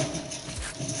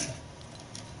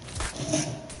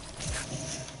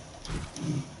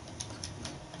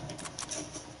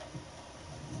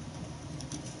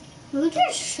 Who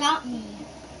just shot me?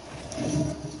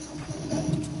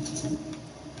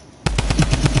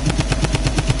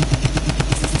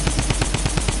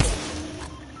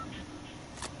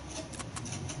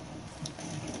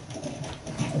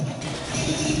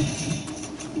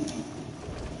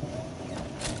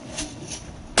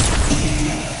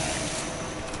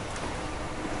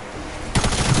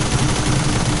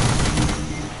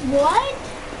 What?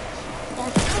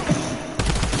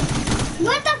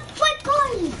 What the fuck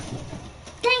are you?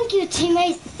 Thank you,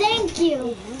 teammates. Thank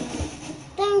you.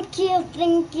 Thank you,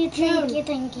 thank you, thank you,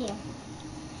 thank you.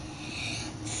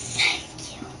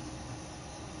 Thank you.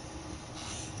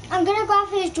 I'm gonna go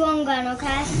for his drone gun,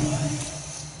 okay?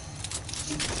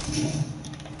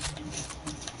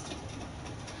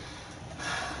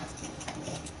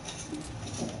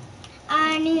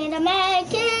 I need to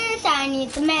make it. I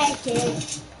need to make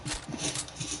it.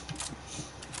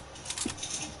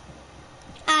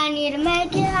 I need to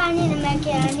make it. I need to make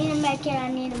it. I need to make it. I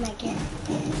need to make it.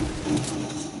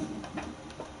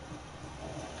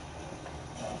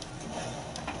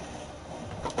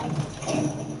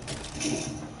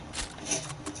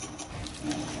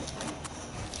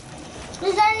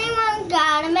 Does anyone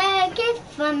gotta make it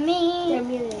for me?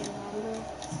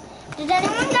 Does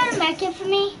anyone gotta make it for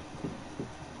me?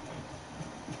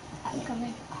 I'm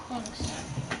coming. Thanks.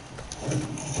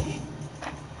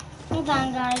 Hold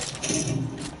on, guys.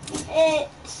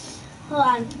 Hold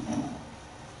on.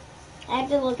 I have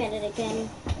to look at it again.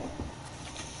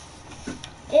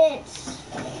 It's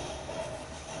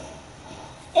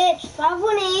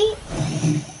 518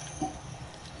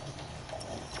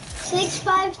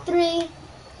 653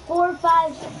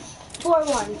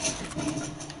 4541.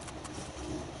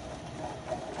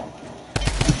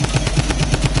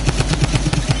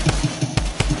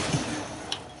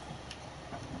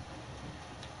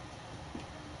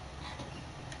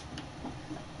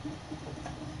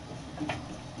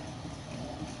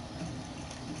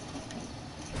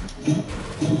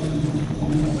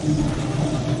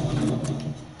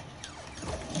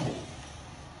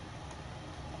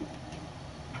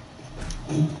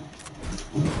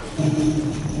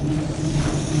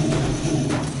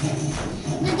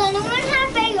 Does anyone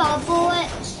have AR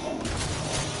bullets?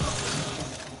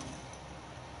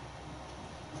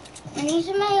 I need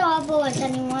some AR bullets,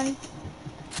 anyone?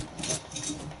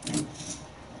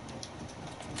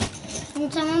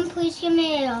 Can someone please give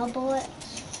me AR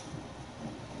bullets?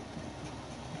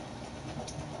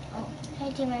 Oh,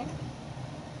 hey teammate.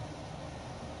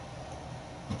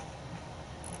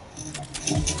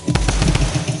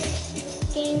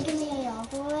 Can you give me AR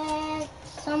bullets?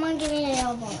 Someone give me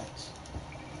AR bullets.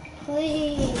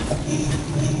 Please.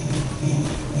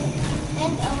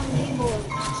 And LMG bullets.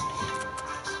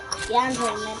 Yeah, I'm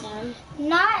putting that down.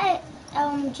 Not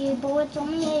LMG bullets,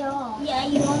 only AR. Yeah,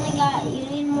 you need more than that. You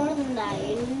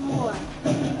need more.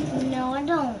 No, I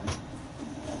don't.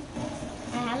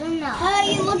 I have enough. How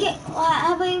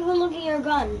about you look at your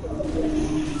gun?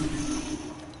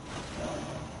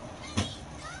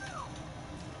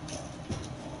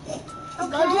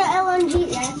 Okay. Go to LMG.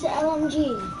 That's the LMG.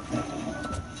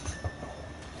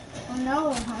 Oh no,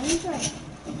 100.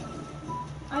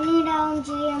 I need LMG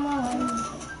ammo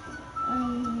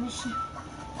and machine.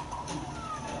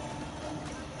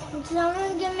 Can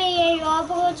someone give me AR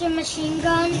bullets and machine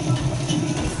gun?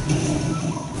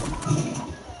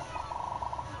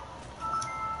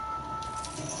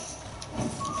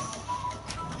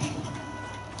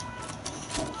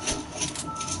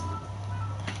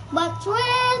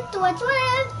 What's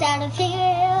with out of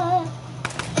here?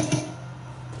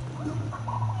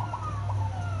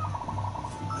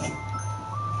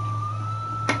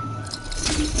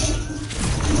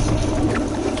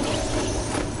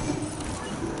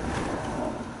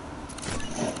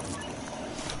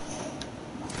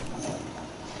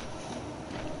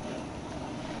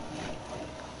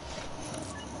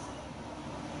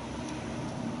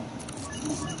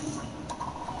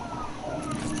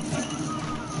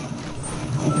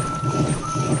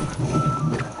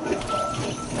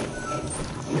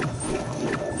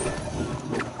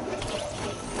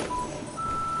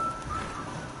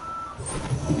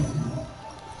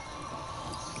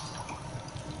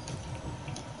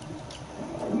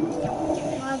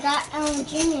 I got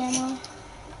LMG ammo.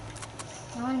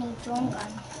 Now I need drone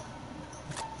gun.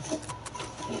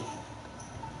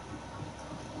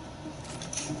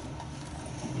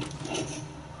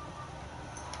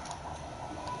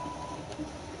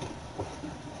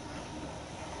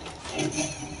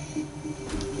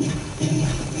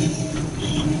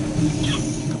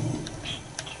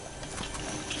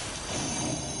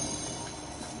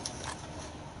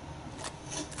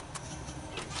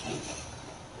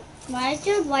 Why is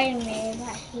there white me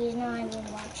that he's not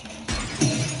even watching?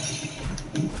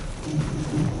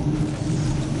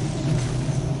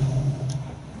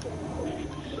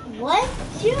 What?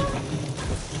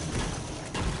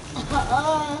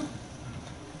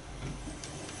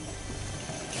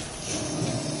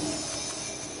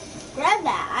 Grab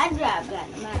that. I'd grab that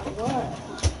no matter what.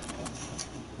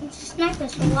 It's a sniper,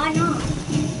 so why not?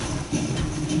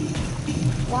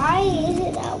 Why is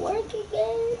it not working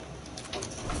again?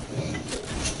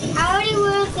 I already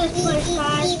wrote this first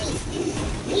guys.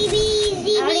 I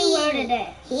already worded it.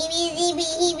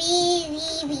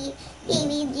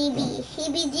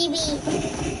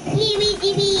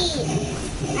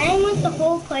 I didn't want the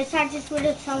whole place, I just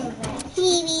wrote some of it.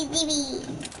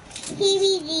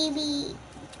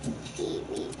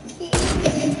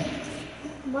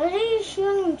 What are you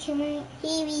shooting to me?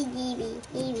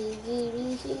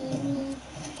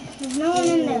 There's no one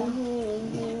in there.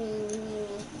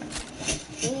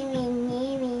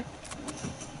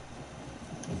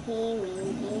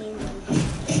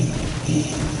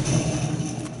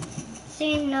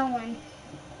 Seeing no one.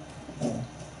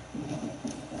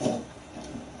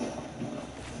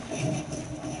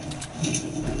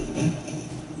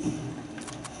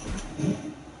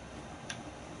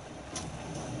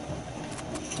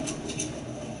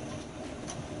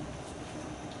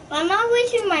 I'm not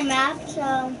wasting my map,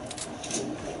 so.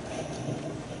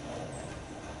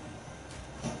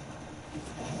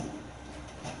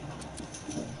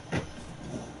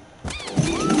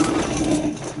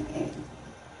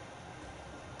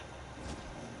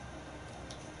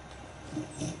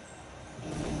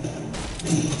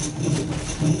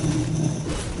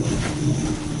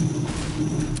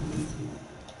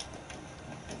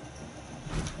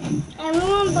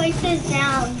 Everyone places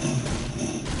down.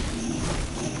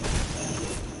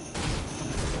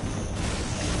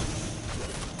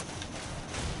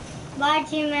 Bye,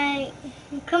 teammate.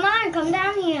 Come on, come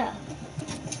down here.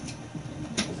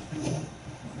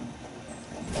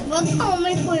 What's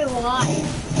only for your life?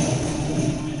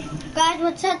 Guys,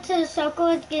 what's set to the circle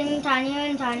is getting tinier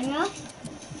and tinier.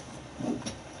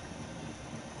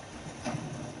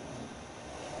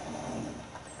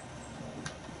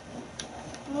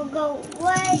 We'll go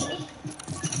right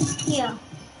here.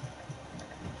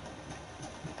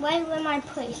 Right where my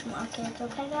place mark is,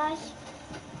 okay guys?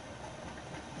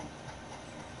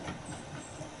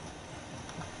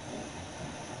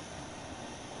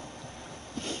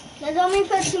 There's only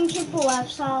 15 people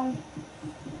left, so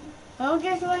we'll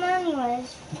just run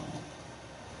anyways.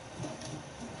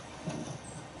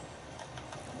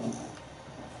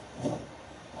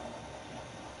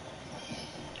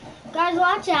 Guys,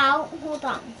 watch out. Hold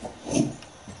on.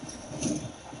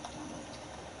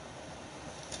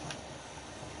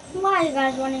 Why are you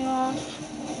guys running off?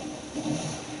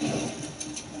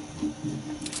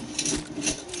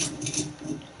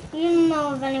 You don't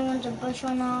know if anyone's a bush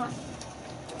or not.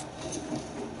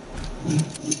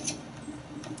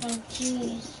 Oh,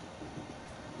 jeez.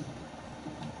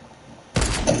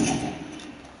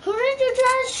 Who did you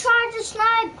just try to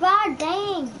snipe? God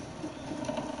dang.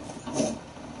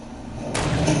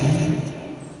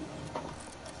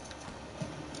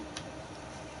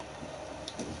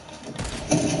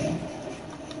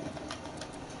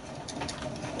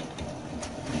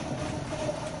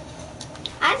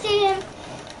 I see him.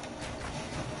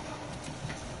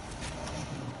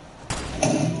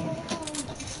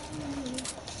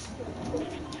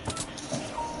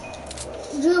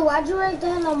 Drew, why'd you write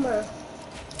that number?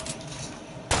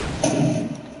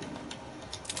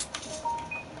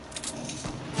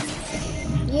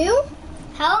 You?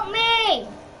 Help me!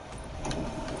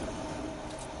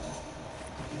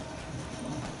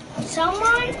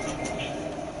 Someone?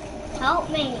 Help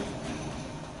me.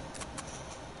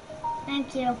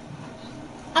 Thank you.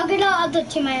 I'll get our other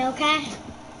teammate, okay?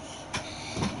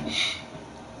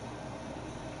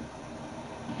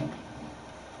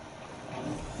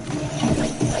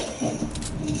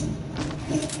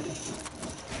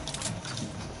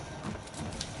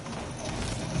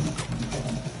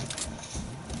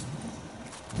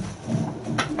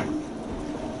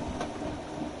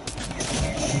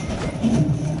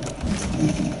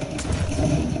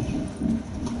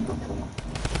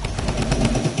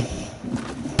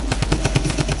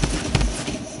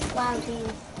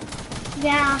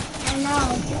 Yeah, I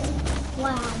know.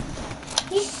 Wow.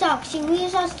 He sucks. He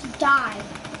leaves us to die.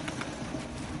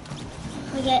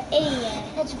 Like an idiot.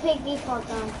 That's a big default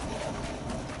gun.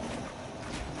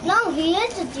 No, he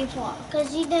is a default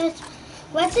because he does.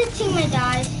 What's his teammate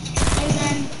dies, and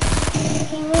then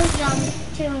he moves them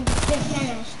to get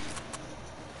finished.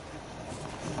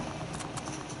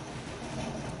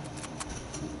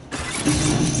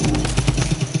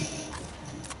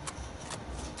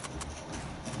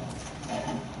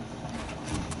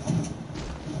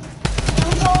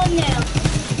 Don't go in there.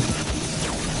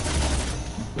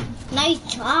 Nice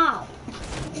job.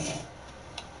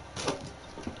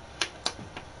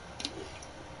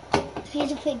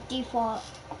 He's a fake default.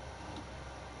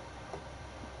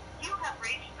 You have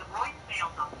reached the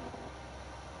voicemail number.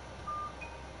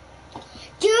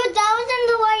 Dude, that was in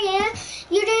the way in.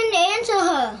 You didn't answer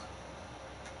her.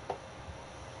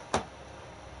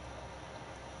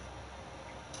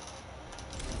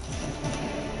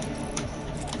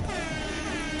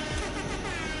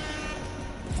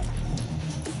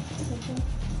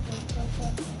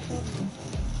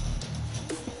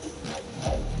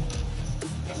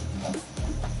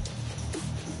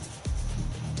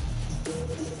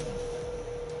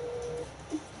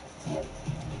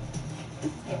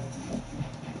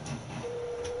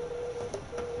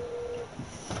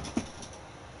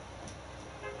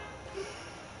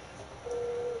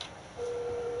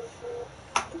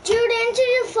 Dude, answer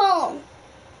your phone.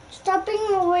 Stop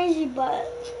being a lazy butt.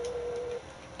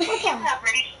 You have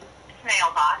reached the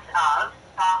mailbox of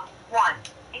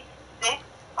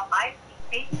 165.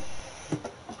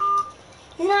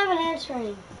 You're not even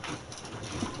answering.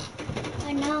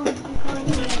 I know. I'm calling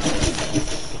you.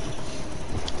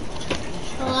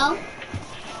 Hello?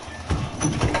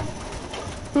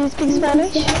 Do you speak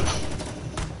Spanish?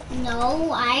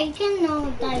 No, I can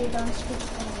know that you don't speak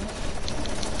Spanish.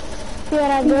 You're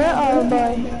a girl or a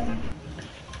boy?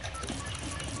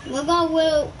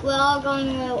 We're all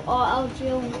going with, or else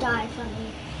you'll die from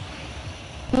me.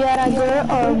 You're a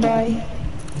girl or a boy?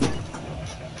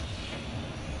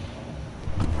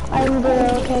 I'm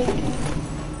girl, okay.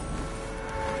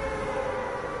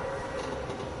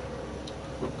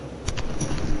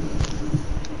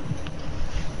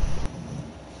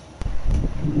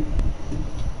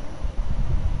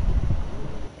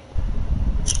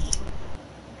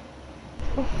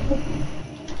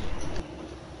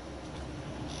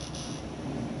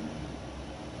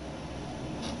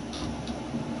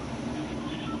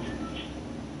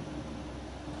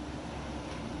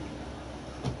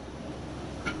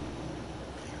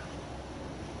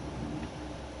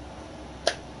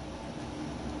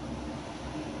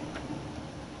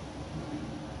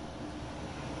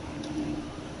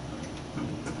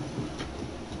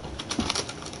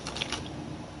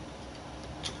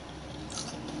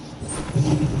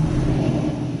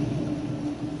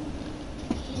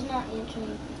 He's not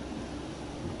answering.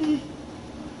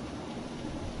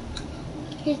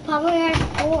 He's probably at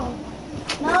school.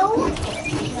 No?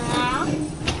 Nah.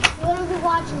 We're gonna be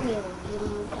watching you,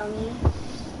 you dummy.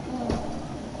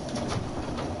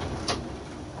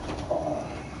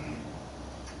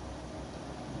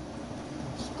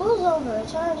 School's over.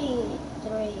 It's already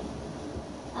 3.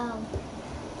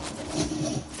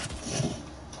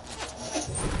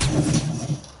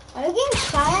 Are you getting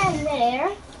shot in the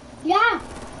air? Yeah.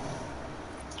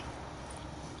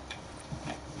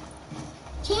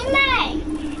 Teammate!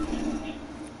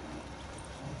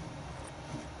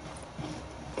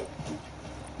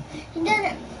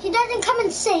 He doesn't come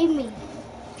and save me.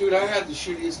 Dude, I had to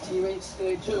shoot his teammates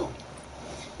today too.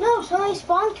 No, somebody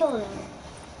spawn killed him.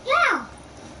 Yeah.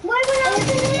 Why would I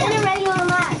in a regular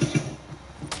match?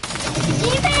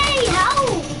 Teammate,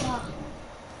 help!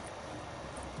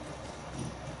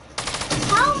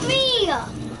 Help me!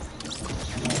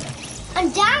 I'm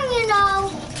down, you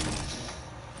know.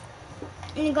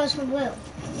 And it goes for blue.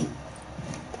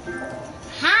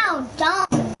 How dumb!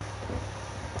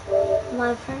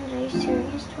 My friend, are you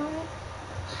serious, Tony?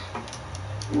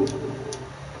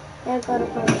 I got a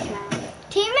first shot.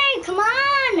 Teammate, come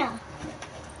on!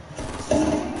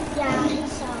 Yeah, he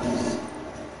sucks.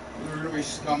 They're gonna be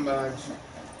scumbags.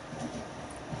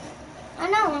 I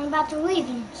know, I'm about to leave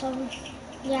him, so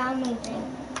yeah, I'm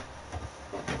leaving.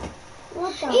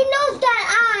 What the? He knows that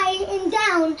I am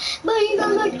down, but he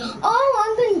goes like, oh,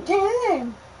 I'm gonna kill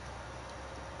him.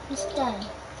 He's dead.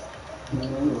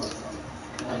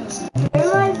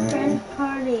 You're my friend's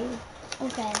party.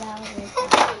 Okay, that was it.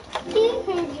 He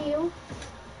heard you.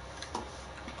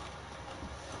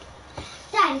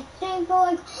 Dad, they go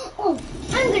like, oh,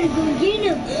 I'm gonna go get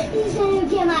him. He's gonna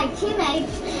get my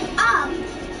teammates up.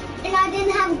 And I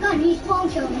didn't have a gun, he spawn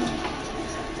killed me.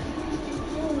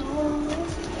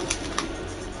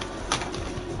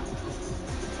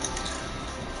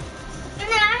 And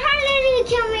then I heard that he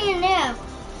killed me in there.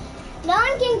 No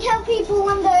one can tell people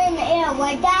when they're in the air,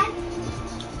 like that.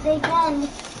 They can.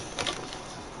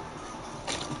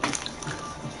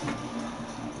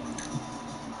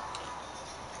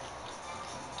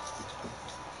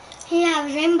 He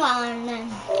has rainbow on them.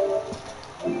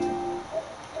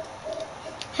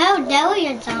 How dare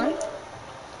you, son?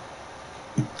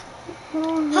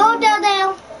 How dare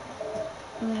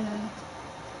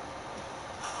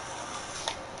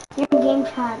You're in game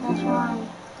chat, that's why.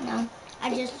 No,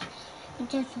 I just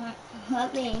want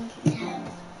hurt being game chat.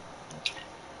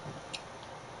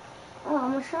 Oh,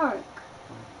 I'm a shark.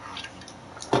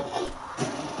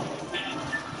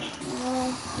 Well,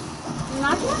 I'm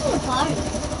not going to party.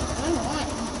 I'm not.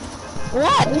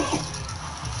 What?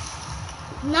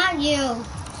 Not you.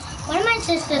 One of my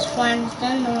sister's friends,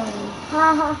 they're annoying.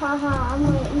 Ha ha ha ha, I'm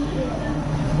gonna eat you.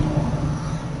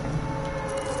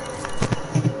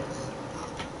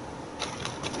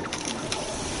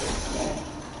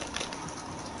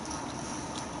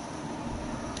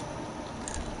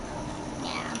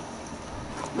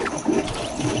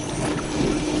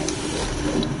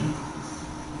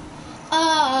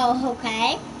 Oh,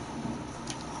 okay.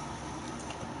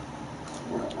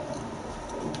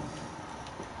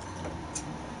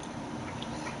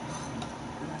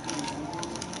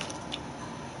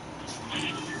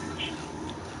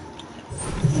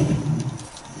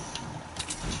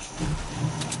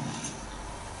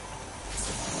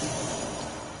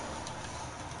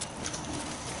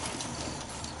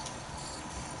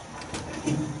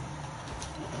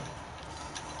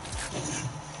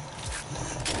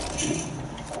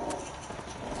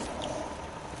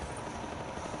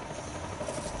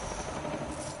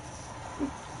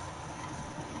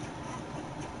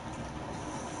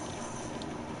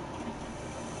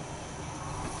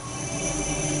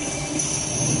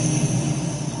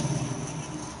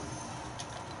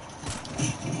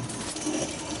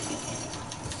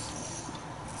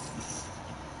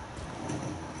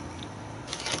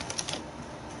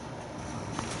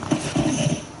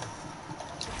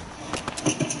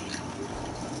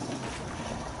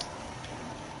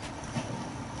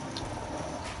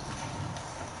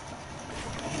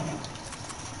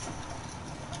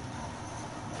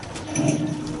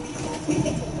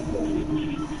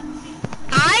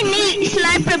 I need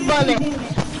sniper bullet.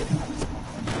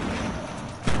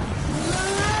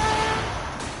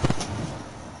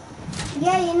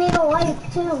 Yeah, you need a wipe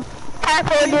too.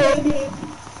 Sniper dude.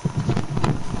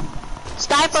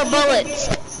 Sniper bullets.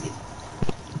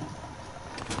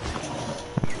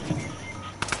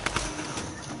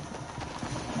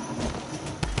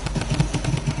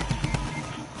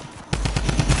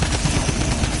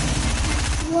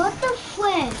 What the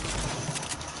frick?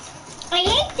 I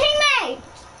hate teammates.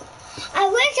 I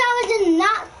wish I was in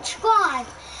that squad.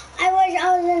 I wish I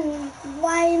was in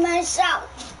by myself.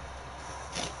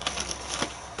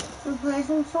 I'm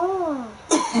pressing forward.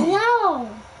 No.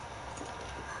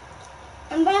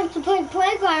 I'm back to play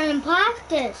playground and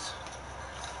practice.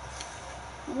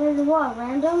 With what,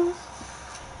 randoms?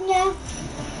 Yeah.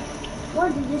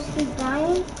 What, did you just keep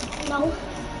dying? No.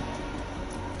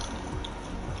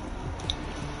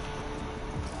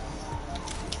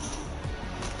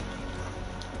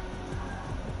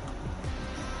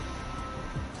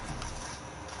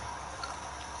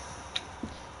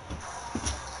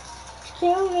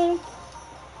 Excuse me.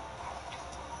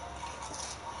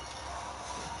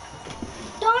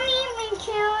 Don't eat me,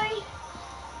 Cherry.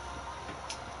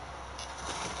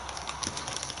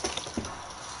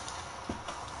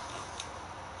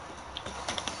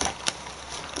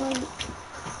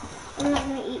 I'm not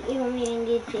gonna eat you when we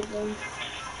engage people.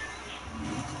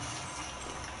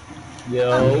 Yo.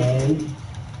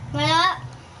 What up?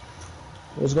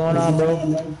 What's going on,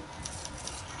 bro?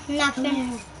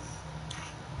 Nothing.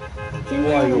 Who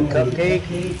are you,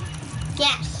 Cupcake?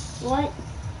 Yes. What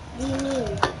do you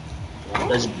mean?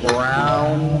 Does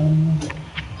Brown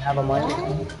have a mic?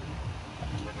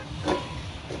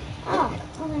 Oh,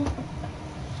 okay.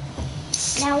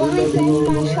 Now let me finish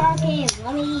my shark game.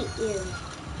 Let me eat you.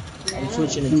 I'm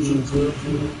switching to team 2.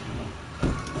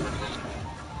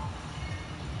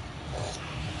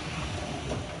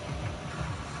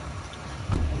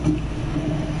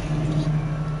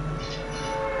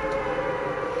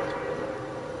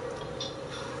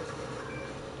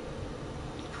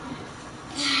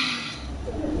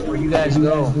 Where you guys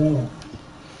go?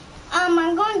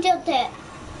 I'm going to it.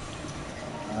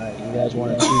 Alright, you guys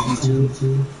want to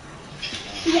 2v2?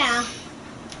 Yeah.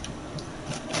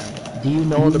 Do you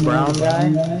know the brown guy?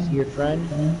 Is he your friend?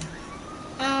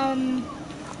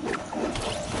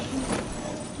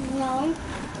 No.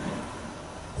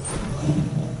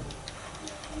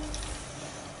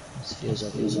 His Feels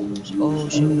like it's lose. Oh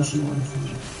shit, we got one.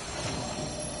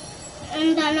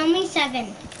 I'm done, only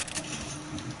 7.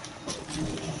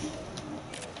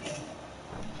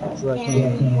 Right Yeah,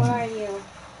 here. where are you?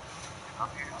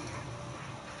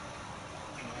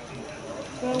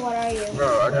 Bro, what are you?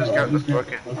 Bro, I just got the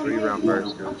fucking 3-round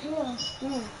burst gun.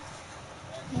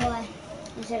 What?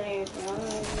 You said I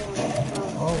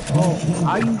Oh,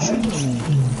 how you shooting me?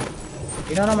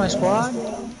 You're not on my squad?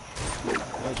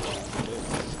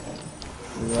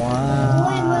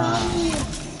 Wow.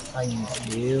 How you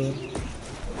feel?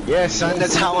 Yeah, son,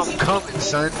 that's how I'm coming,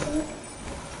 son.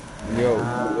 Yo,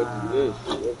 what's this?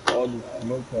 What's all this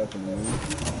smoke happening, man?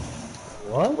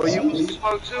 What? Well, you want some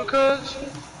smoke too, cuz?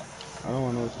 I don't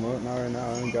want no smoke, not right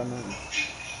now. I ain't got nothing.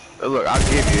 Look, I'll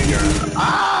give you your.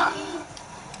 Ah!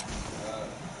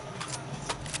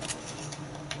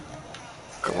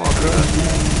 Come on, cuz.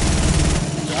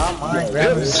 Y'all mind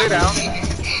grabbing Sit down.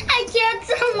 I can't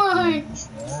so much.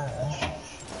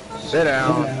 Sit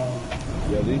down.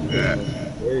 Yo, these people are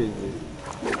crazy.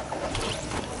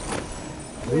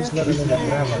 At least let a nigga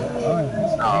grab my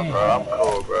gun. Nah, bro, I'm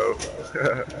cool, bro.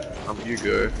 You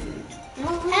good.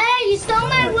 Hey, you stole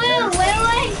my wheel.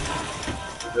 Wait.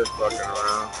 Just fucking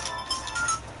around.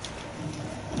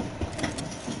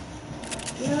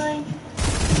 Really?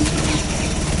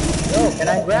 Yo, can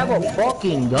I grab a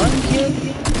fucking gun, kid?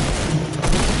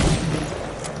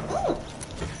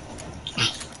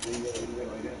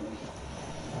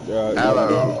 Yeah,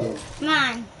 Hello. Come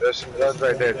on. There's some guns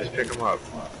right there. Just pick them up.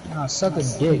 Nah, suck a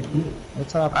dick.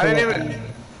 That's how I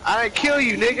I didn't kill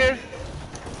you, nigga.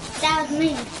 That was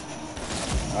me.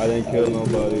 I didn't kill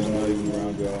nobody. I'm not even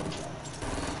around y'all.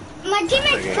 My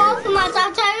teammate's called from us.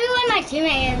 I'll tell you when my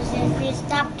teammate is if you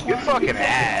stop You killing. fucking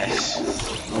ass.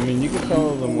 I mean, you can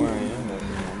tell them where I am.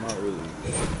 I'm not really.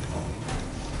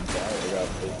 I got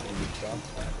 15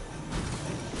 shots.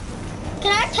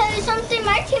 Can I tell you something?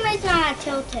 My teammate's not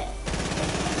tilted.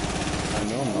 I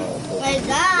know I'm not. My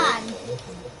God.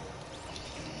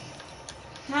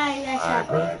 Hi, that's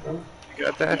Alright, bro. You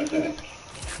got that?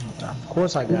 Of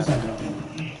course I got it.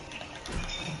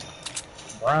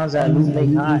 Browns at Loot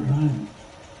Lake High.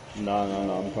 No,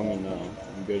 I'm coming now.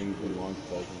 I'm getting to launch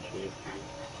pads and shit.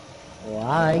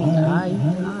 Why?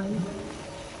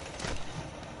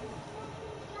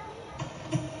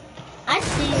 I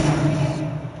see you.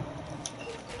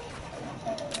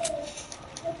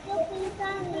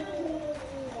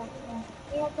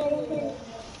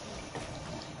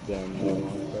 Damn, no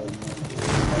launch pads.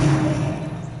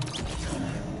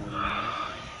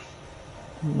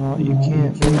 No, you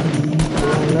can't.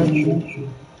 They don't let you.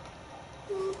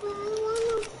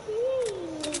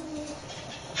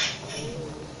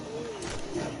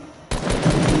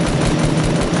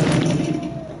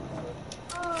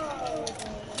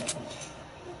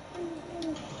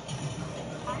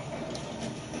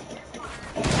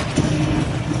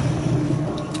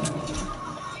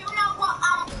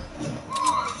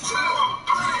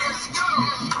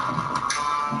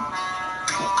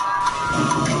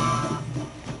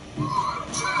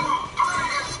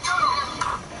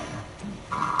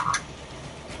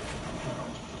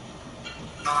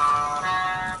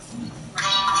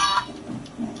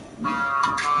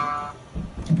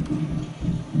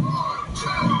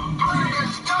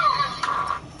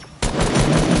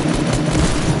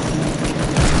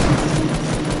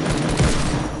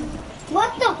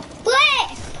 What the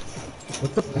flip?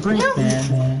 What the freak,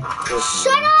 man?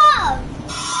 Shut up!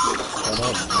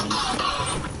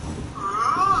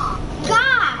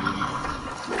 God!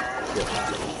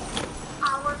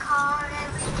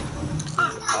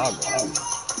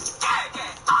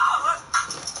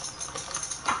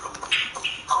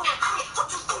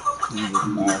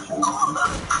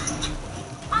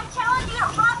 I challenge you to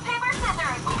rock, paper,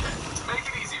 scissors. To make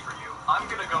it easy for you, I'm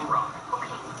gonna go rock.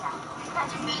 Okay,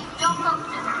 Patrick, don't go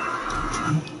scissors.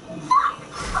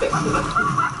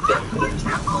 I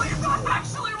can't believe that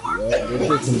actually worked. Yeah, this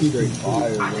is some straight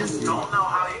fire. I just don't know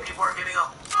how you people are getting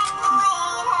up.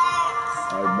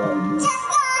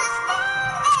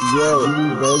 Yo,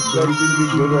 those sections be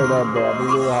good right now, bro. I'm a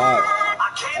little hot.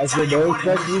 I said those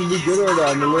sections be good right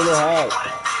now. I'm a little hot.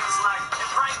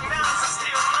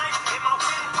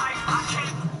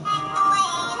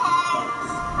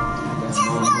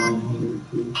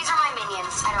 These are my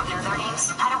minions. I don't know their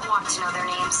names. I don't want to know their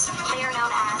names. They are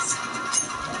known as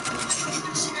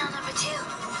Chanel number 2.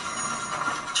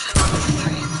 Chanel number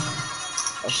 3.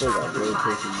 I still got good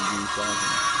pushing to do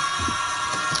something.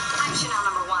 I'm Chanel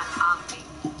number 1.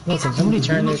 Yo, can somebody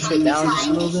turn this shit down just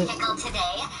a little bit?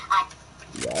 Today,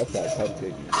 Yeah, I thought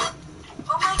cupcake, man.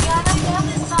 oh my god, I love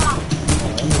this song.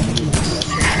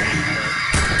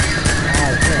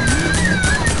 Ah,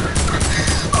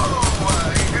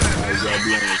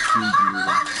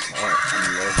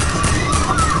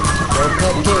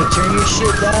 your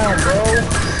shit down, bro.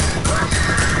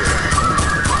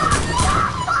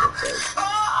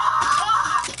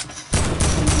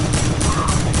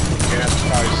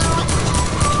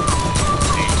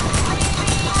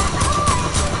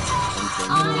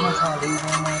 I'm trying to leave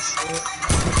on my shit.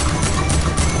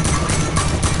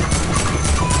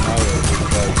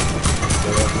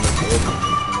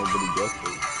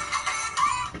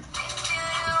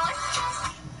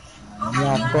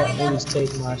 Y'all fuck niggas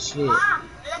take my shit. Mom,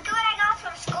 look at what I got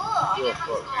from school. You a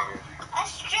fuck nigga. A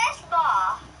stress ball.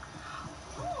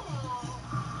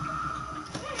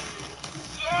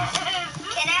 Yes.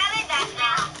 Can I have it back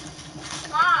now?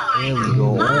 Mom. There we go.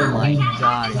 Oh my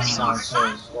god, it sounds so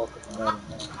fucking better.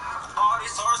 All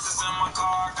these horses in my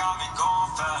car got me going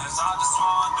fast. I just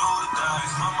wanna do the dash.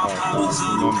 Put my pedal to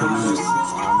the past.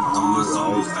 Going so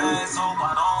fast, hope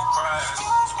I don't crash.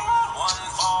 One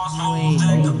false move,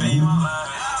 that could be my last.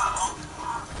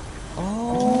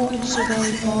 Oh, it's a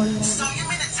very fun. So you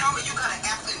mean to tell me you got an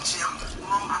F in gym?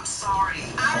 Mom, I'm sorry.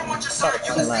 I don't want your son.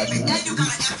 You can say me, and you got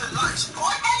an F in lunch.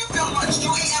 Boy, how you feel lunch? You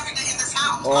eat every day in this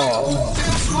house. Oh.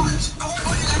 Fails lunch. Boy,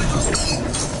 all you gotta do is eat.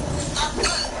 That's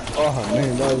good. Oh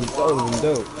man, that was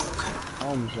dope.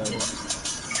 Almost like it.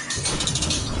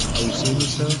 Are you seeing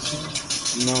yourself?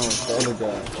 No, it's the other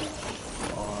guy.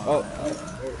 Oh,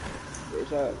 where's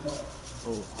that?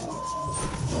 Oh,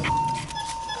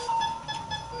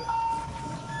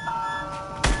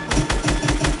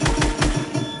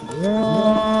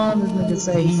 Yeah, this nigga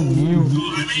say he knew.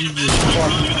 He just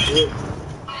fucking shit.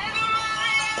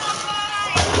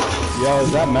 yo,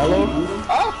 is that Mellow?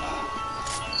 Ah!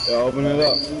 Yo, open it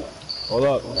up. Hold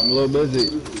up, I'm a little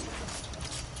busy.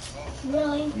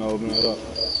 Really? No, open it up.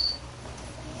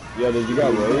 Yo, did you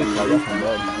got raised? I got some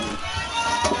blood.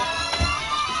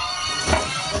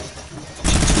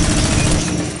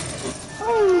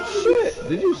 Oh shit!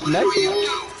 Did you snipe me?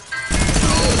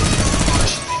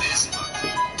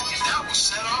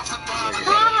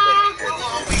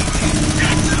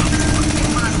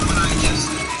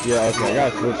 Yeah, okay, I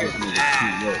gotta switch this nigga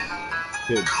team. Look.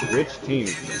 Dude, rich team.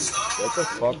 Get the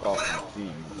fuck off my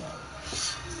team.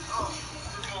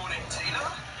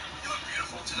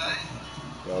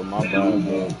 Yo, my bad,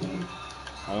 bro.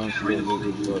 I don't see a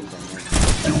good short from him.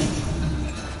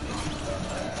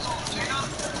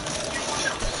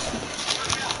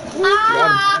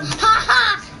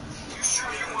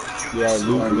 Yeah,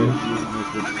 Luke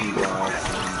missed the team last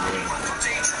time.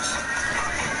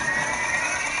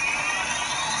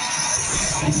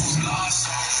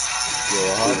 Yo,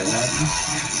 what happened?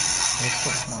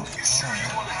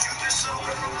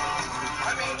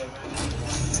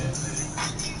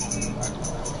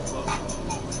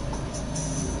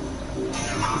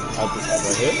 Have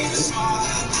a hit?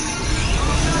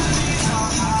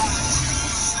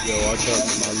 Yo, watch out,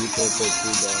 man. You can't play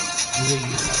two down.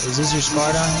 Is this your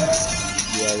scar down here?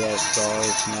 Yeah, I got Star,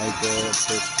 Sniper,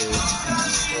 Pistol.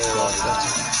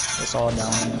 That's all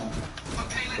down here.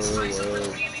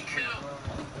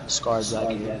 Scars back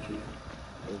here.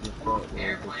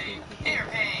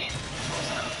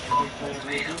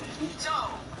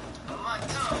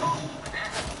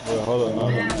 Wait, hold on, no.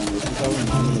 This is how we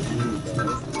normally do,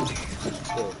 guys.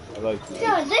 I like this.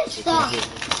 Yo, this stuff.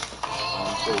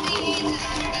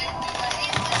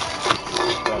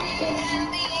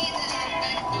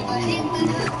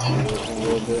 A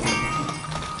little bit.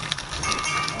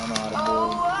 I don't know how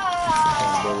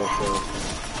to build.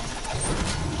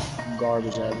 I'm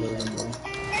garbage at building, bro.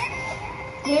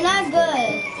 You're not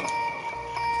good.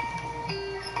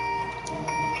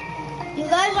 You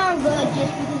guys aren't good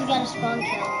just because you got a spawn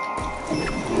kill.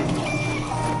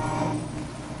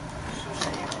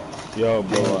 Yo,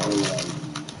 bro.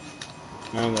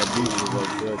 Man, that beat was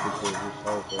like there because it's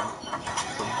hard, right?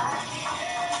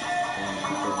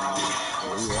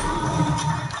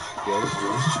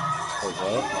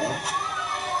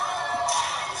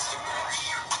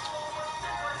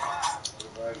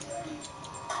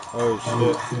 Oh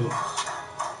shit.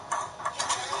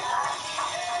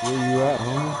 Where you at,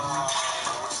 homie?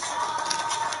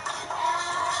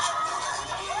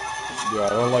 Yeah, I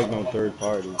don't like no third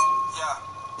parties.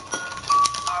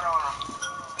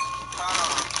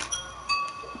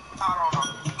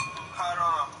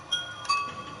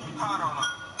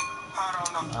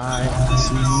 I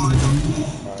see you.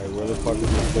 Alright, where the fuck is the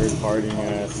third party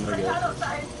ass nigga?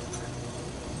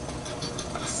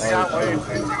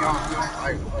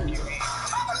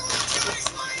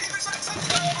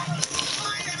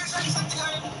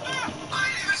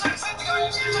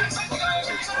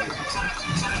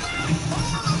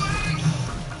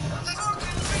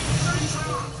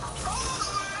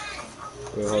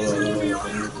 Wait, hold on.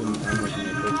 I'm looking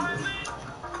at picture.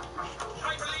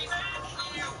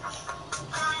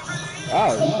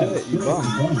 Oh shit, you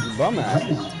bum. You bum ass.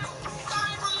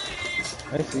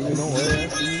 I see you, don't worry, I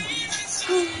see you.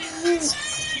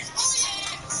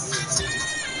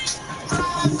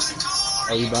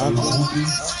 Are you bouncing?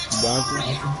 You bouncing?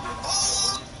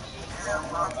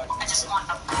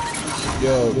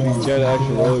 Yo, if you get an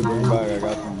extra roller, bring it back. I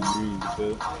got some green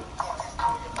shit.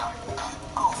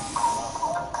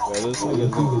 Yo, this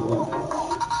nigga's gonna fly.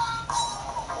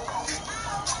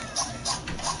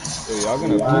 Yo, y'all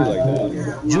gonna play like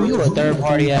this? Drew, you a third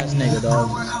party ass nigga, dog.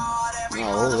 No,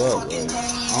 hold up. Like,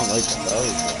 I don't like that. That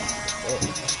was like, fuck.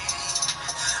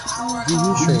 Drew,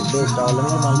 you straight bitch, dog. Let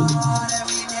me get my loot.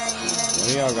 One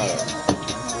of y'all gotta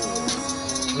cancel or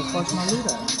Where the fuck's my loot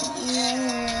at?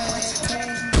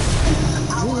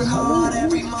 I Drew, where work my hard loot,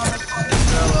 every nigga? motherfucking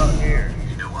girl out here.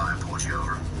 You know why I pulled you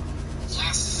over?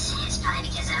 Yes, it's probably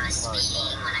because I was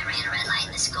speeding when I ran a red light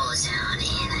in the school zone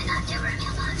and I knocked over a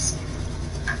mailbox.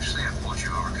 Actually, I pulled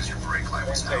you over because your brake light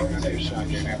was out.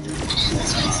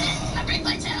 That's what it said. My brake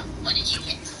light's out. What did you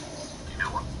hit? You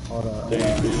know what? Hold up.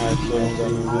 damn, green light still don't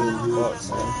got no loot.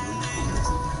 Fuck, man.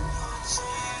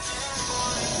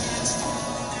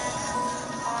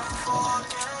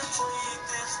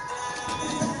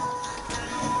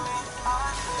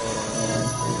 Hold on.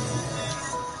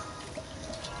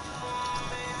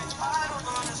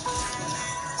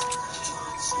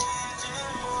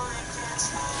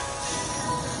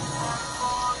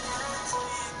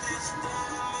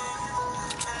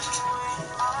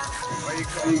 Why you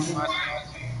calling my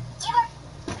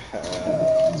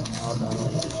Hold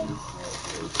on.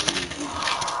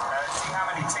 Let's see how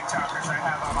many TikTokers I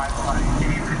have on my flight.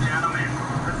 Ladies and gentlemen,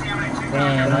 let's see how many TikTokers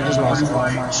Damn, I I just have on lost my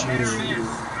all flight. my shit.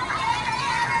 Yeah.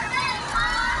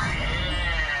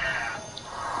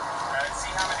 Let's see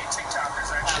how many TikTokers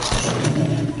I have on my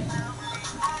flight.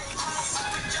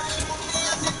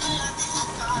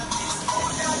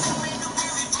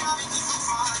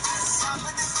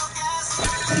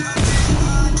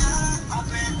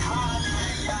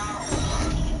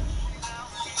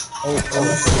 Oh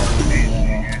shit.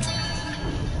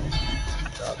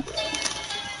 Drop it.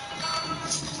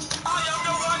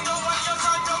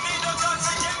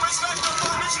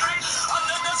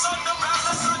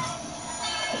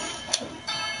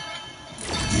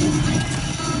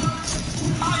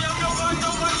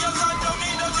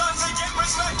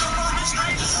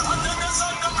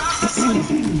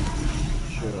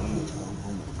 Shit, almost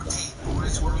done.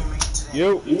 Boys, what do you mean today?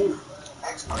 Yo.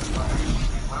 Experts, buddy.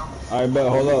 Well, Alright, bet.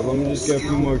 Hold up. Let me just get a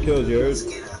few more kills, you heard? let's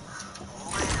get a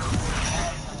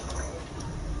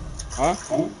Huh?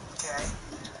 okay.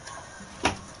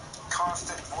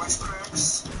 Constant voice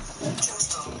cracks.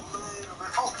 Just a little bit.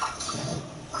 Oh.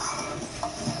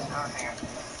 Hang on.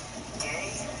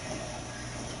 Gay?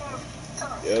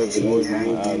 Yeah, if the noise is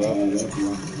gonna add up, then it's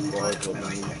fine. Go hard clip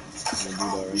on me. I'm gonna do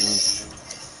that right now.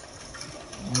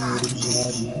 What did you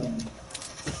add?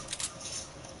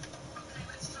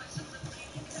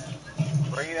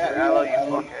 Where you at, Aloe, you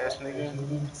fuck ass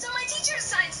nigga? So my teacher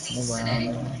assigns seats Move today,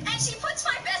 around. and she puts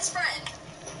my best friend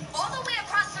all the way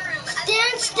across the room.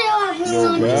 Stand still,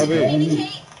 Yo, everyone. Gabby.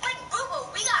 Communicate like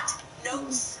boo-boo. We got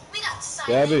notes, we got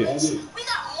Gabby. signs, we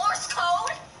got Morse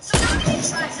code. So don't even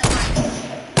try to write.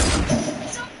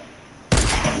 So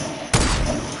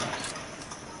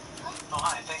Oh,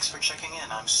 hi. Thanks for checking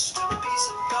in. I'm still a piece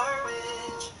of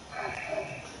garbage.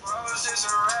 Roses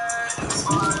are red,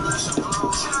 violets are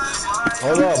blue.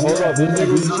 Hold up. This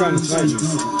nigga was just trying to snipe me.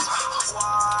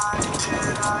 Why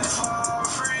did I fall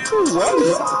for you? Ooh,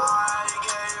 what? I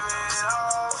gave it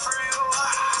all for you.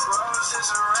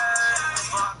 Roses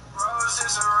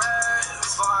are red,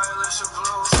 violets are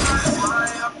blue.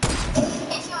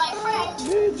 If you're my friend.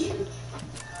 Bitch.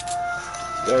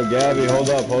 Yo, Gabby, hold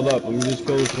up. Let me just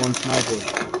kill this one sniper.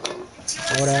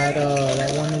 Oh,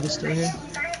 that one nigga still here?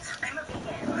 I'm a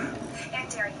vegan,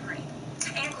 and dairy free,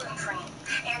 and gluten free,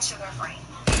 and sugar free,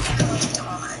 and allergic to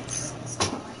walnuts.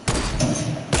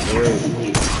 Wait.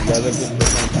 You guys have to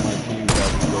switch onto my team so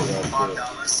I can get y'all shit.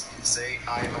 $5. Say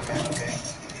I am a man, okay?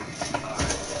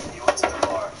 Alright. You went to the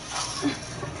bar.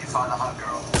 You found a hot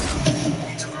girl.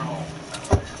 You took her home.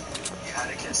 You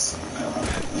had a kiss.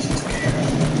 She took care of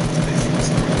you.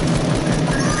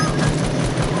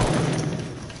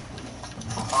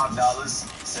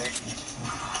 $5. Say.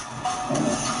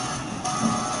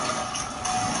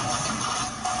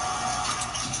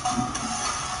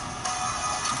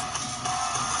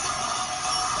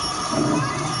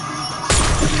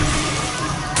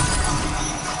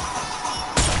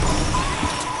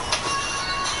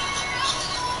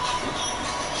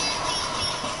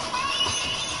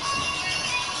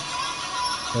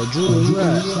 Yo, Drew, where you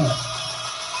at?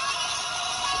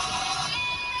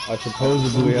 I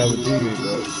supposedly have a teammate, but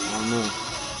I don't know.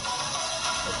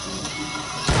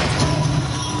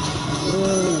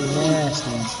 Oh,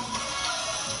 nasty.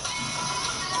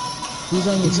 Who's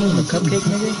on your team? A cupcake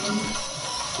nigga?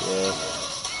 Yeah.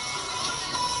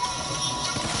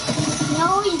 No,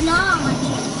 he's not on my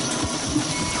team.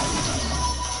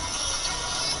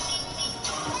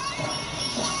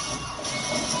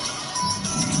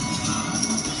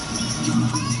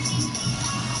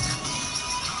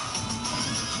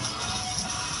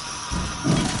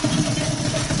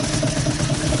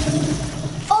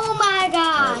 Oh my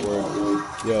god. Alright, word.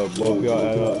 Yo, both y'all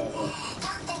add up.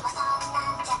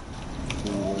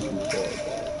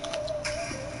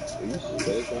 Are you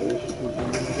sick on this shit,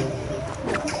 Dominica?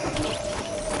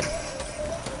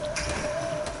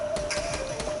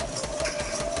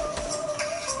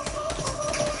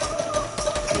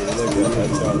 Yeah, you like that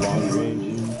headshot long range?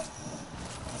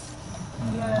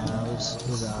 Nah, it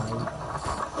was alright.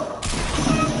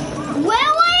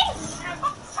 Really?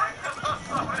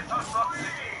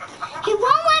 He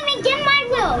won't let me get my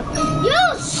will. You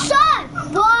suck,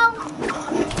 bro.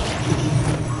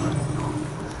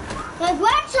 Like,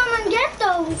 let someone get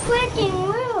the freaking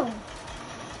will.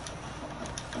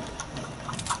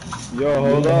 Yo,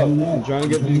 hold up. I'm trying to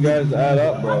get these guys to add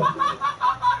up, bro.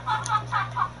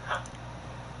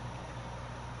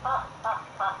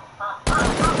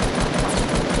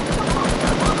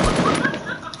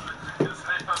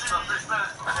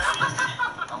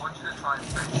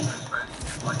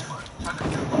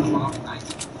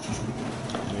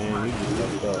 Man, you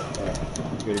just fucked up.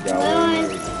 You could've got one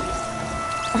there.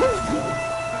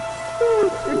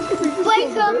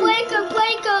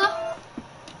 Blaker.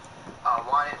 I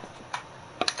want it.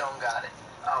 Don't got it.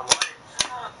 I want it.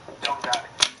 Don't got it.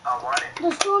 I want it.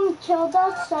 The storm killed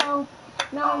us, so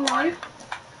no one.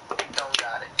 Don't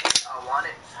got it. I want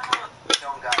it.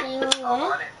 Don't got it. You I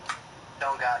want it.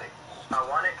 Don't got it. I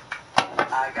want it.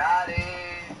 I got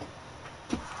it.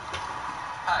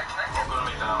 Hi, can I get a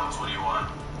McDonald's? What do you want?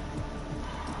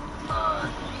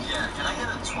 Yeah, can I get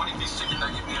a 20-piece chicken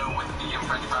nugget meal with medium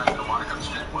french fries and a water cup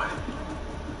strip? What?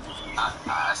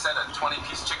 I said a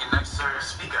 20-piece chicken nugget. Sir,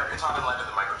 speak up. You're talking louder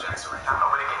than Michael Jackson right now.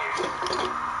 Nobody can hear you.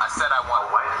 I said I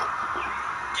want what?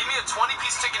 Give me a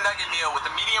 20-piece chicken nugget meal with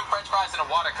a medium french fries and a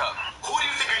water cup. Who do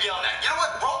you think you're yelling at? You know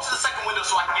what? Roll to the second window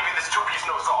so I can give you this 2-piece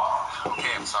no sauce.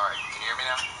 Okay, I'm sorry. Can you hear me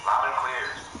now? Loud and clear.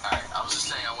 Alright, I was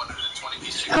just saying I wanted a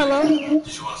 20-piece chicken Hello? nugget.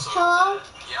 Did you want a soda? Hello?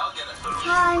 Yeah, I'll get it.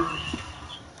 Hi.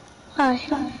 Hi.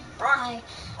 Hi.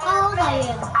 How old are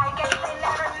you?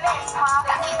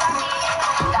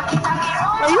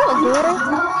 Are you a girl?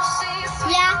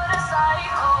 Yeah.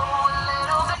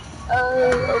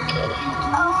 Okay.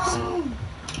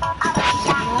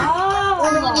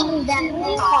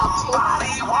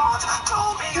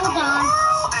 Hold on.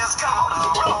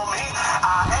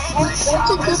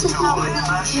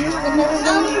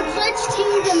 Switch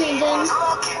teams, Megan.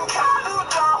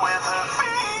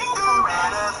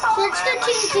 Switch the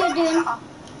team to dude.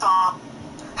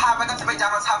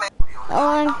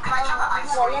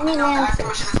 Let me answer.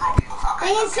 I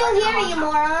can still hear you,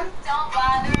 moron.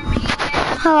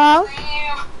 Hello?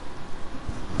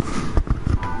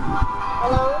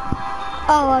 Hello?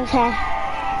 Oh, okay.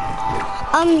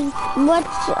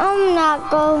 Not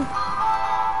go.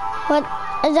 What,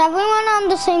 is everyone on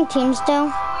the same team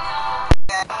still?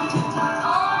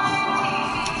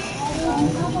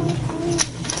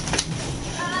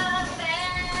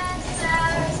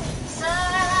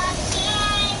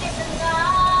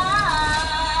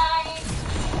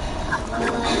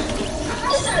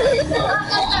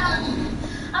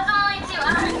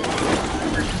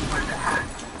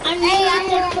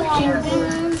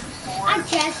 I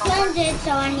just learned it,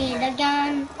 so I need a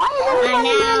gun. And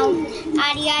now,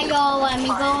 adios,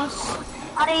 amigos.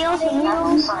 Adios,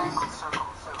 amigos.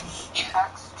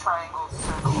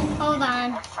 Hold on.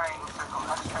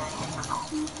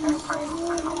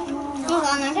 Hold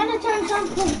on, I gotta turn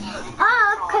something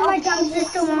up, because my drum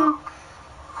system won't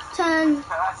turn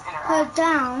her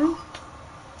down.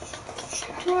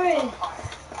 Three.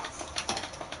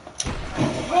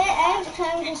 Hit X,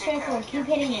 triangle, circle. Keep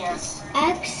hitting it.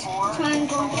 X,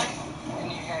 triangle,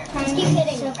 keep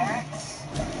hitting it.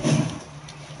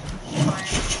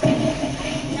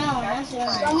 No, that's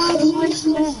right.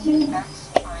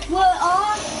 We're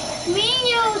all, me and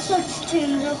you switch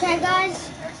teams, okay, guys?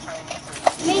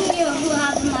 Me and you who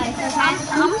have the mic, okay?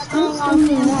 I'm staying on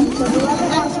team 1.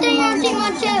 Let's stay on team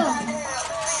 1 too.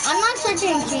 I'm not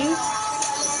switching teams.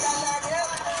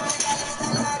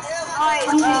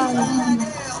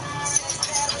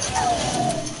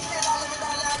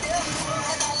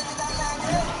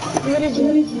 What is it?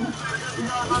 I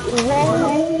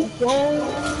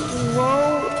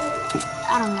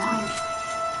don't know.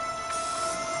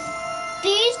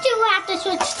 These two have to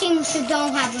switch teams who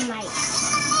don't have a mic.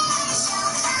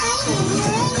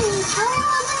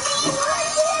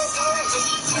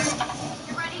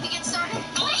 You ready to get started?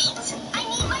 Wait! I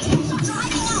need my special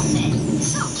driving outfit.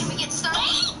 So, can we get started?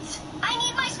 Wait! I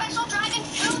need my special driving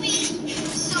movie.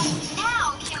 So,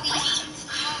 now can we get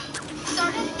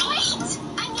started? Wait!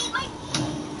 I need my...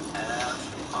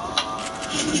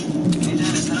 Hey,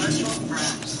 Dennis, how do I spell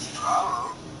friends?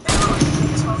 Hey, Roy,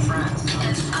 spell friends.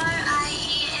 Friends.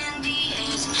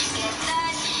 Get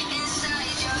that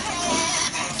inside your head.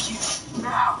 Thank you.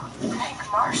 Now, pink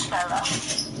marshmallow.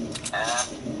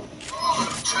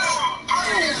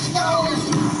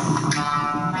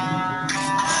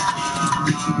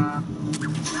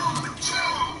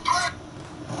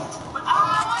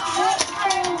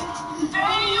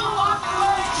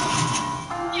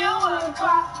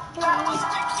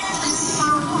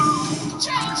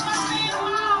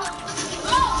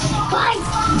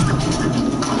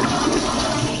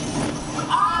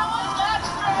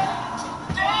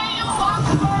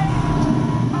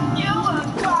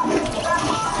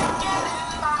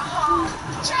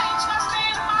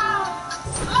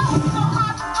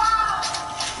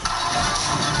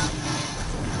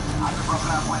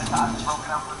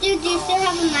 Dude, do you still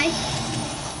have a mic?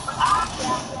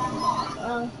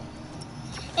 Oh.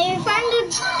 If you find the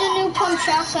new pump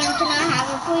shotgun, can I have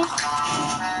it, please?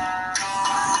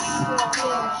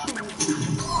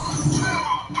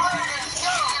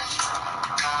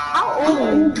 How old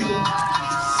are you?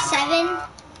 7.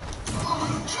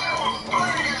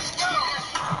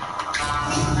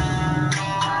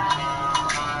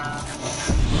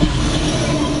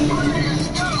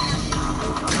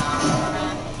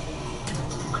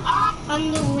 I'm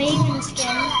the Raven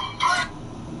skin.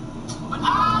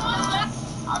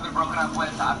 I've been broken up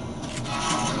with.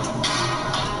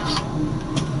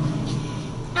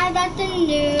 I got the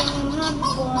new hub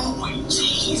one.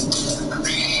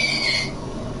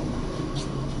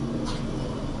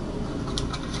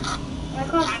 I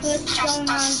got this going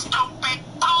on. Stupid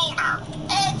boulder.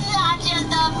 It's not just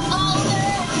a boulder.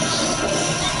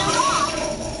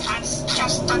 That's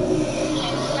just a...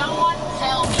 Can someone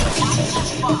tell me what the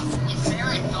fuck is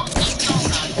there in those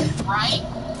donuts, right?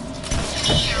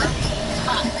 Here,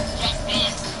 get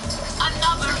this.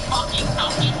 Another fucking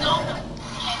Dunkin' Donut.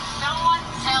 Can someone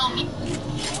tell me?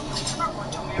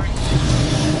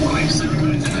 Quick, 7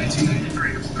 minutes in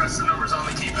 1993. Press the numbers on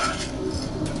the keypad.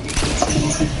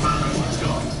 Let's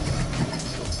go.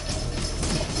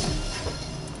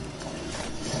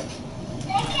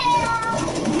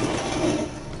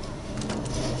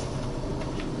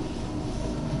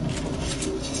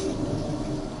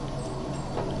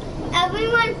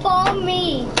 Everyone follow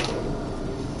me.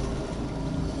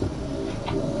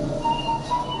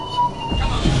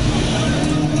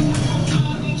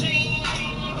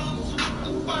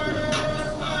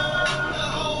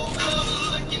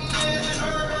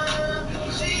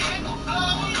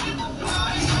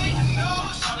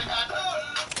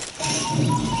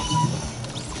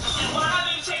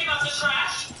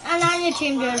 I'm on your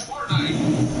team, dude.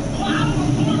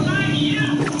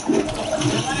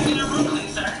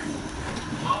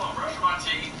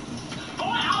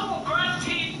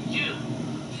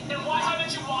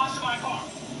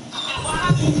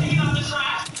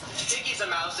 Diggy's a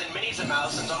mouse and Minnie's a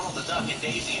mouse and Donald the Duck and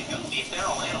Daisy and Goofy, if they're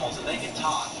all animals and they can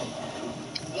talk.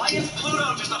 Why is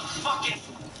Pluto just a fucking...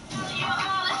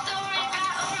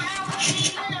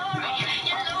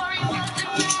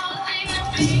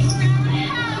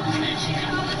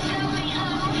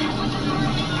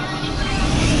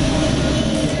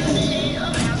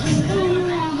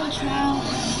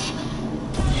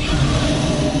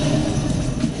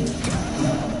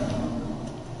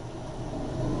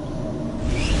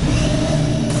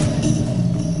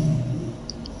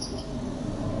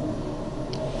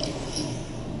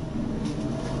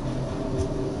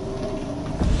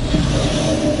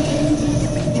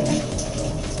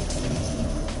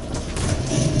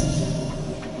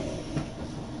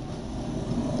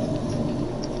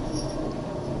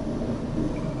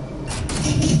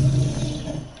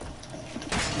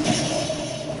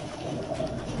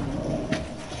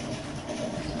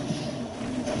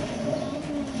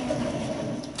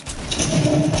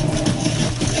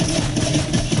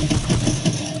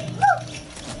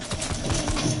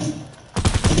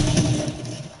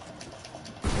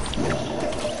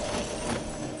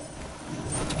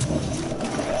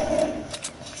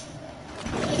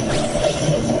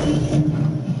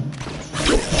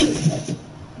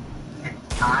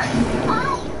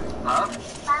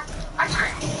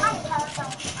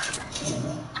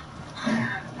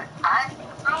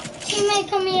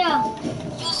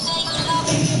 You say you love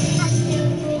me.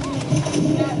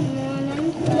 Not more than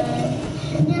fun.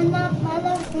 You're not my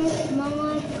love, my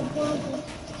life was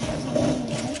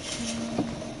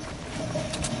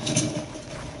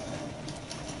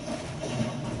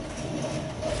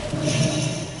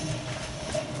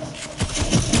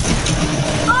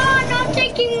Oh, not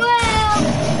taking well.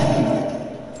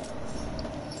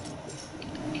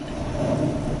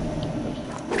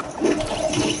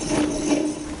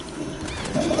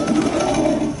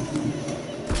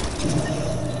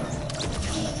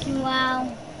 Wow.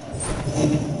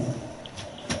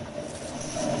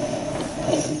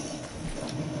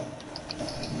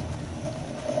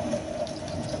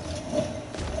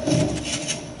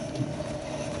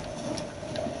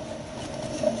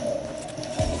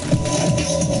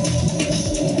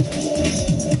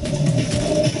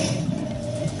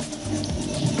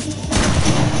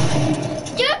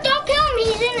 Dude, don't kill him.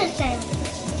 He's innocent.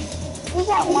 Who's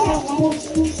that one?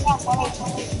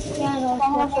 Yeah, no,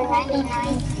 Someone for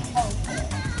 99.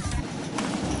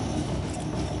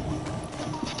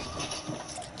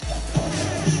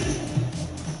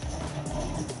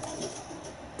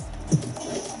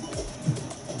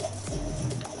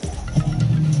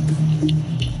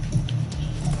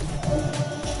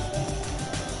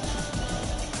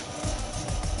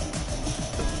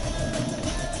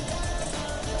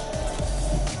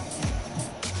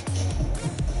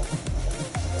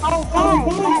 Oh,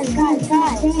 guys.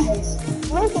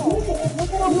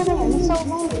 Look at over there. It's so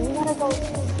lonely. We gotta go.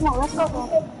 Come on, let's go.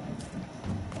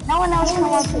 No one else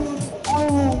come up here.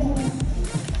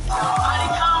 Somebody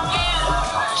come get her.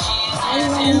 She's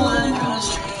dancing like a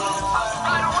stripper.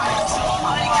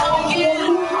 Somebody come get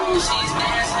her. She's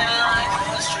dancing like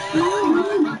a stripper.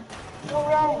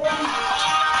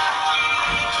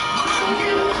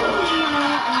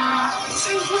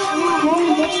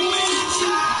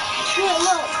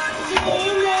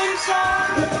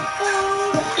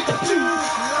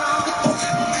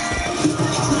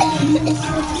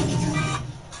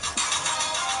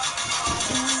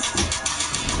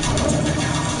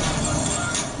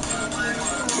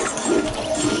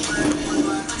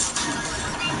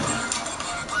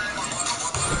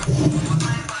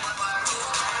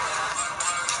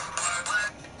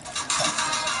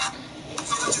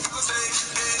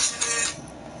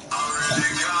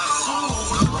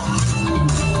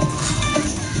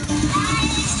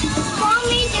 Follow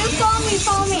me, dude.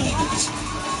 Follow me.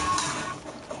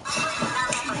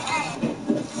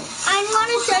 I'm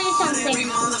gonna show you something. You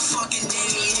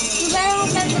better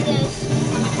look at this.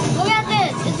 Look at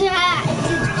this. It's a hat.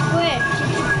 It's squid.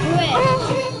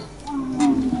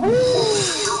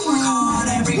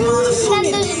 Then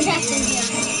there's a chest in here.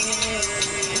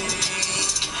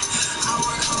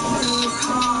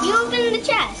 You open the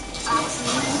chest.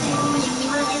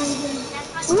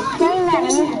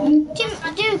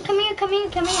 Dude, come here.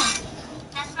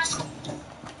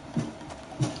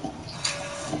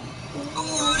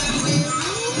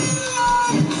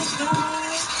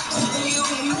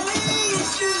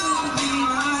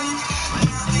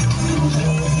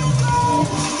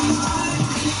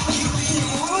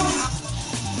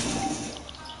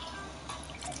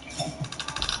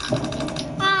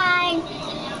 Hi.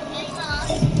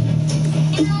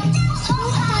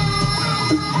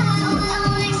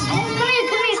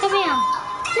 Come here.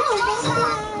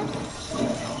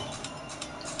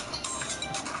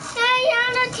 Hey, you're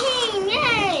on a team.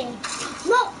 Yay.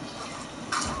 Look.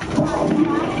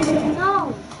 No.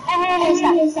 Hey,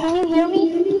 stop. Can you hear me?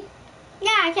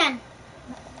 Yeah, I can.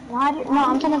 No,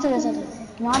 I'm talking to this other.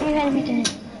 Nod your head if you can hear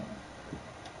me.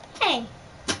 Hey.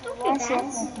 Don't do that.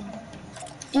 Yes.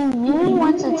 Do you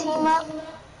want to team up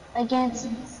against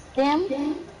them?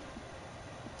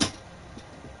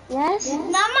 Yes?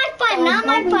 Not my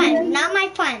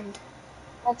fun.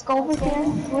 Let's go over here,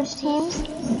 switch teams,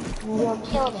 and we'll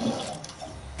kill them.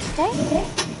 Okay?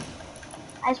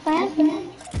 Nice plan?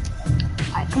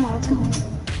 Alright, come on, let's go.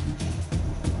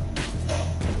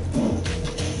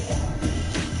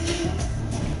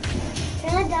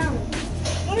 Turn it down.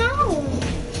 No.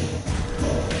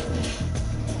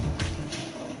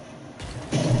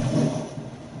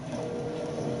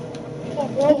 Okay,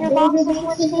 build your box and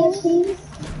switch teams.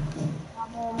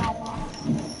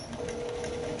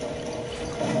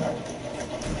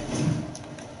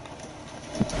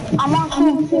 I'm on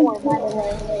team 4, by the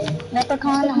way.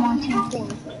 Leprechaun, I'm on team 4.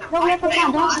 No,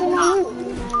 Leprechaun, don't steal my loot.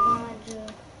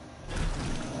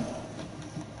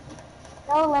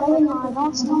 No, Leprechaun,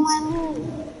 don't steal my loot.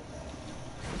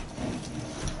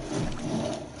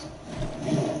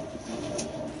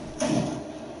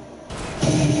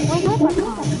 Where's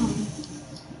Leprechaun?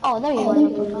 Oh, there you go,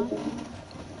 Leprechaun.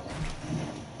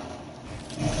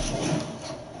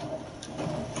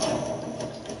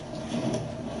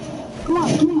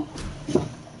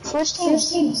 Switch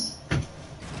teams.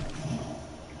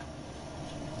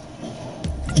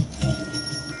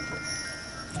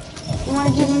 You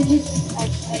wanna do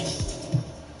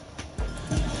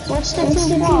switch to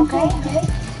team 4, okay?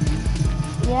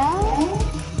 Yeah?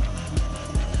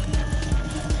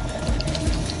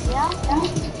 Yeah?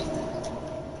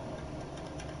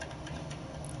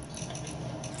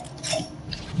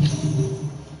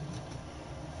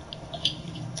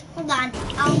 Hold on,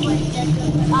 I'll put this.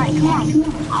 Alright, come on.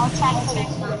 I'll try to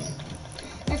this one.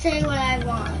 Let's say what I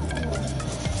want.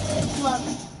 Look,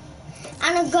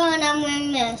 I'm a gun, I'm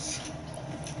wearing this.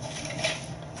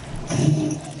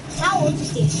 How old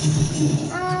is he?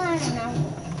 I don't know.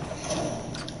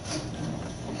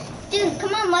 Dude,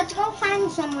 come on, let's go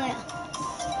find somewhere.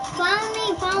 Follow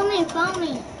me, follow me, follow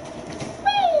me.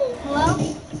 Whee! Hello?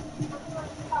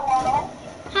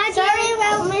 Hi, sorry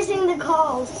about missing the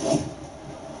calls.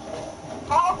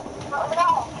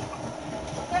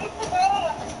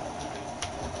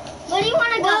 Where do you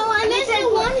want to go? Well, I missed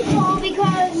one call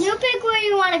because you pick where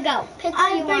you want to go. Pick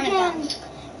where you want to go.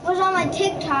 Was on my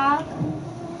TikTok,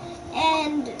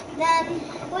 and then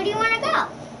where do you want to go?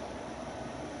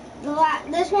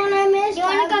 This one I missed. You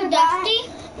want to go Dusty?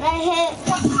 I hit.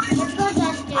 Let's go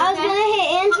Dusty. I was gonna hit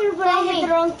answer, but I hit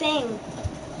the wrong thing.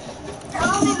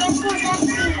 Oh, let's go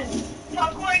Dusty.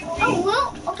 Oh, Will.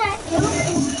 Okay.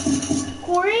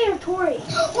 Corey or Tori?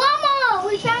 Llama!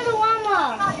 We found a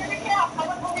llama.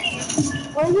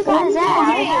 Where you guys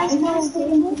at?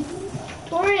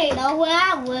 Tori, no, we're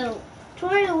at Will.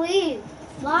 Tori, leave.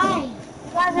 Why?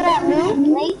 You guys are at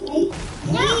Lake?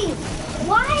 Leave.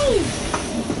 Why?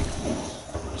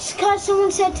 Just because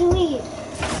someone said to leave.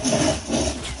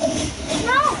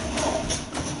 No.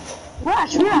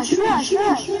 Rush.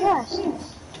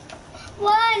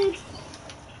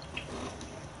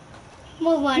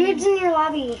 One. Dude's in your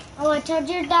lobby. Oh, I told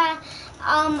you that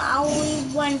I'll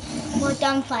leave when we're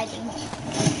done fighting.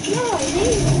 No,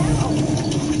 leave now.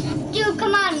 Dude,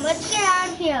 come on, let's get out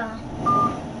of here.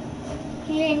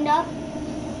 Can you end up?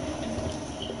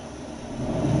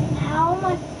 How am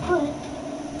I put?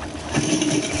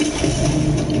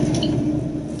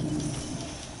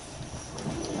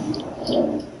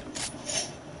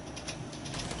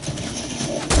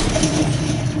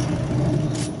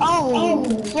 Oh,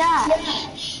 yeah.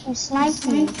 You sniped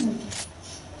me.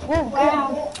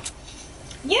 Wow.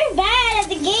 You're bad at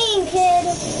the game, kid.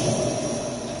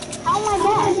 How am I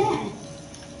bad?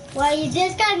 Well, you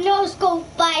just got no scope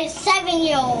by a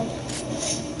 7-year-old.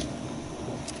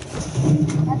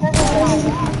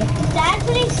 That's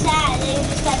pretty sad that you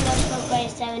just got no scope by a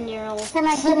 7-year-old. Can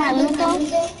I get my loot though?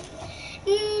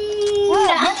 No.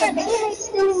 They're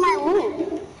stealing my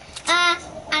loot. I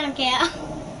don't care.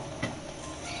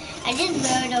 I just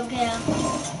really don't care.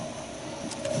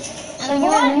 So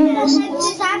you're what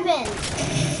just happened?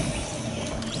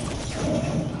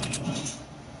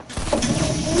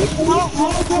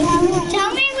 Tell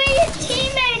me where your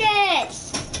teammate is.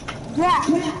 Yeah.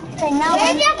 Okay, now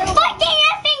where's your fucking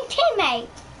effing teammate?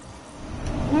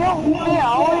 You don't care.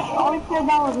 All we care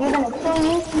about was we're gonna kill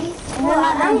you. And we're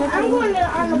not gonna get I'm going to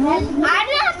I'm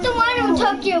not the one who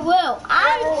took your will.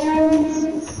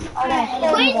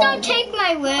 Please don't take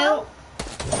my will.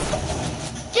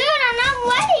 Dude, I'm not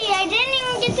ready. I didn't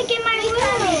even get to get my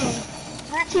will.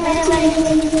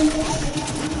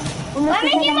 Let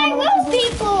me get my will,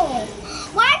 people.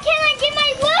 Why can't I get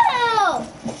my will?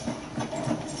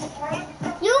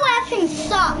 You effing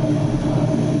suck.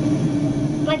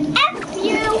 Like F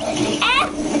you,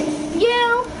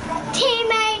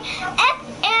 teammate, F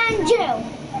and you.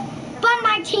 But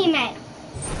my teammate,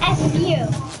 F you.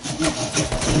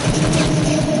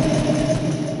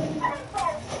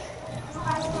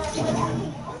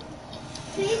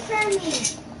 Please send me.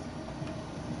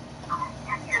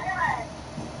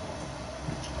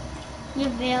 You're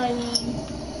very mean.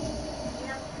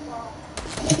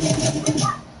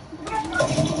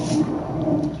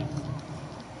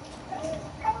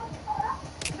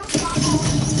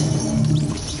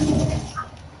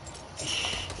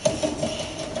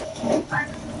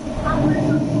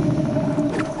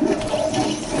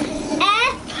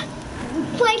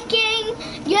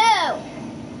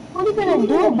 What are you gonna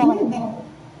do about it?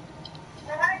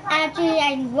 Actually, I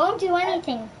won't do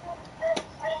anything.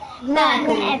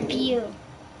 Exactly. F you.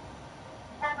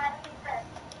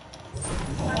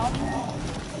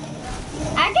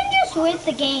 I can just quit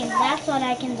the game. That's what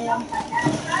I can do.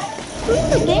 Quit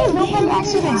the game? Nobody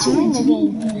asked you to join the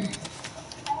game.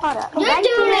 Hold up. You're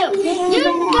doing it. You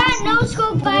got no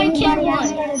scope by kid one.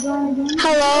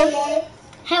 Hello?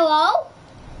 Hello?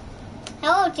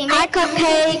 Hello, teammate. Hi,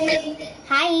 Cupcake.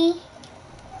 Hi.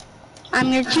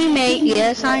 I'm your teammate.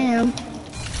 Yes, I am.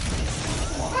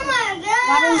 Oh my god!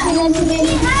 Why didn't you let me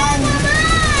in?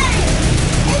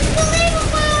 It's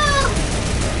believable!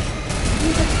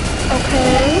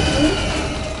 Okay.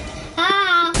 I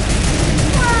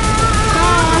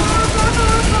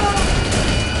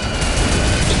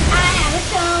have a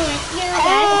song with you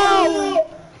guys.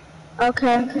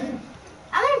 Okay.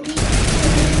 I'm gonna beat you.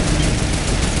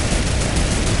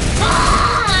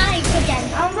 Again.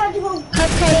 I'm about to go.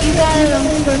 Okay, you gotta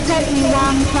protect me while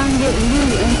I'm trying to get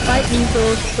loot and fight these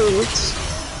little kids.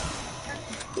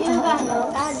 You got no.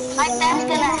 Like that's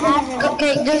gonna happen.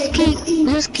 Okay,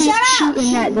 just keep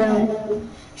shooting at them.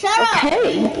 Shut up.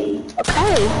 Okay.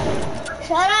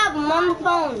 Shut up. I'm on the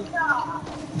phone.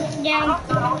 Yeah.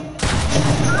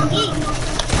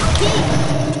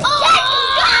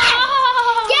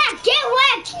 Yeah, get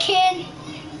wrecked, kid.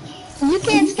 You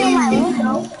can't steal my loot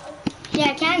though.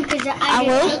 Yeah, I can because I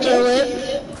will steal it.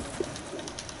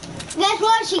 Guess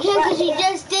what? She can because she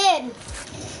just did.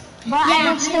 But I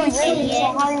don't steal yours, so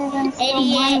how are you gonna steal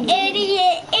mine?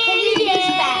 Idiot.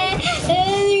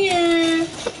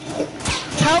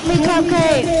 Help me,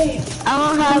 Cupcake. I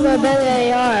don't have a better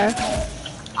AR.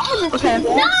 Okay.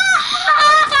 No!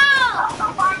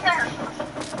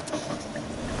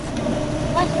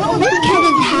 This kid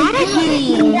is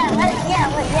hacking.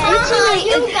 This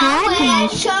kid is hacking.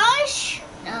 Shush!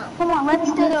 No. Come on, let's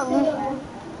do the loot.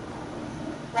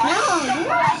 No.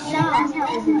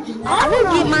 I'm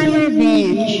gonna get my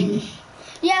revenge.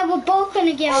 Yeah, we're both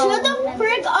gonna get. Shut the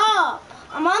frick up!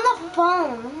 I'm on the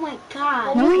phone. Oh my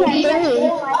god. No, you're me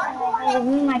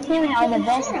and my teammate are the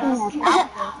best team that's out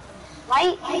there.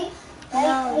 Right? No,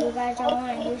 you guys don't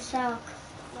want it. You suck.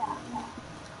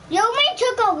 You may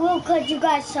took a loot because you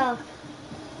guys suck.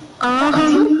 Tori,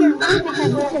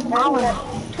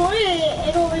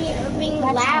 it'll be being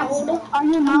loud. Oh,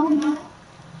 you know?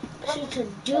 She's a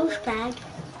douchebag.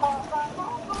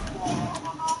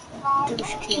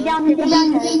 Get down here.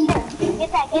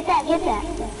 Get that.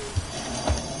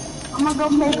 I'm gonna go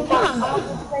place this.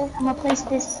 I'm gonna place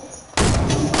this.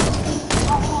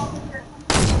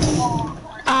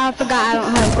 I forgot I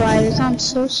don't have gliders. I'm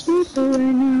so stupid right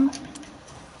now.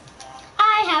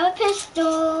 I have a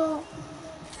pistol.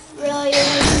 Really?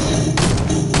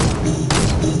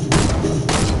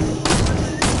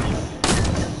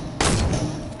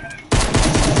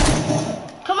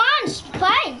 Come on,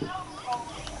 play.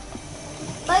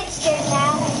 Play, scared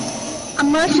now. I'm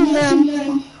rushing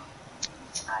them.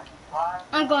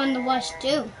 I'm going to rush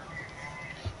too.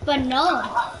 But no.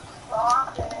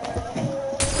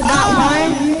 Got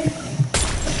one.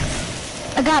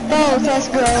 I got both. Let's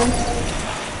go.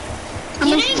 I'm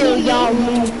gonna steal y'all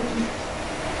loot.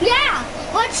 Yeah,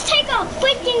 let's take a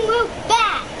freaking loot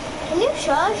back. Can you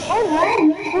shush?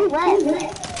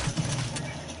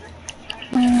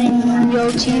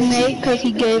 Your teammate, cause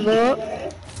he gave up.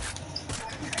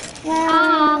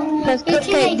 Cause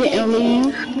Cupcake didn't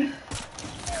leave.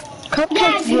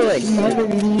 Cupcake would never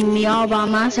leave me all by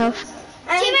myself.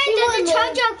 Teammate, there's a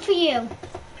chug jug for you.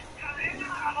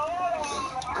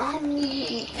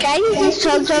 Can I use this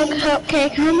chug jug,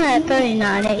 Cupcake? I'm at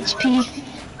 39 HP.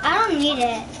 I don't need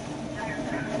it.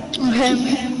 Okay.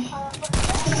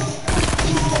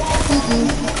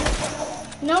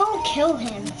 No, kill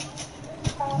him.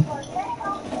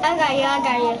 I got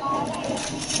you.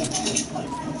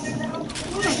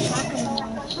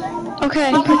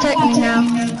 Okay, protect me now.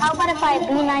 How about if I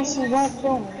be nice, you won't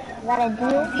kill me? Is that a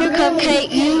deal? Here,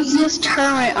 Cupcake, use this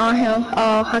turret on him.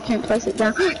 Oh, I can't place it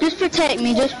down. Just protect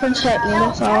me, that's all.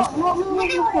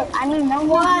 I need no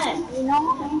what?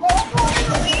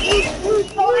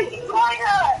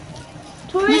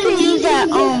 You can use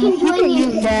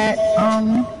that,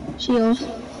 shield.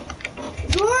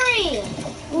 Tori,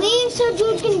 leave so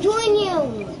Jude can join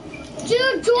you.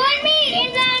 Jude, join me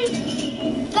and then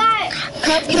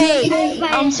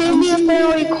Cupcake, send me a friend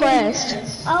request.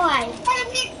 Alright.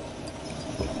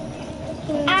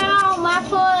 Ow, my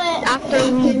foot. After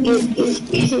we get this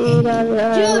kid out of the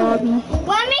lobby.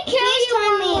 Let me kill you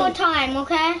one more time,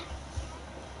 okay?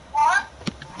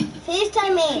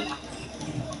 FaceTime me.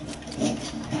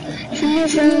 Send me a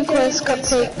friend request,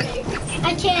 Cupcake.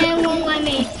 I can't, it won't let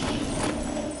me.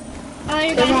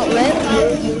 It won't let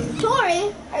you. Tori,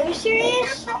 are you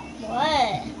serious?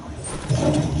 What?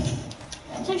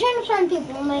 So I'm trying to find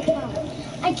people on my account.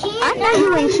 I can't. I know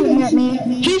you ain't shooting at me.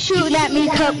 He's shooting at me,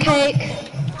 Cupcake.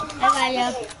 I got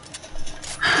you.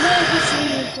 Where is he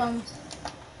shooting me from?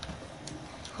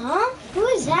 Huh? Who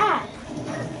is that?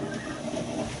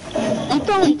 I'm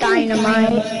throwing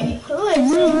dynamite. Who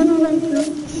is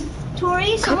it?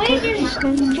 Tori, somebody just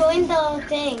joined the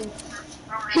thing.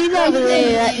 He's over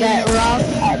there at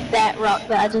that rock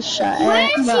that I just shot Where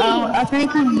at. is But he? I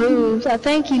think he moved. I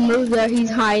think he moved there. He's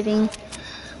hiding.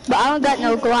 But I don't got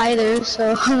no glider,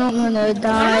 so I don't want to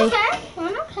die.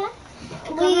 I'm okay.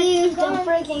 Leave the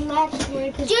freaking match.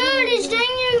 Dude,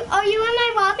 are you in my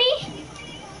lobby?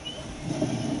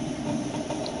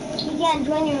 You can't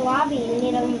join your lobby. You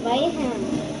need to invite him.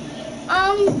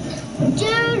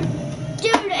 Dude,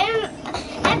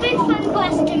 Epic Fun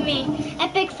questioned me.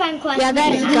 Epic Fun questioned Yeah,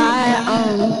 that me. guy,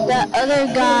 that other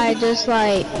guy just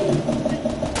like...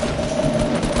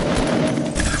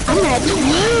 I'm at 12.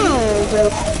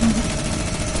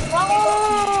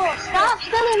 Oh, stop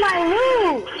stealing my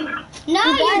loot. No,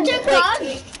 you took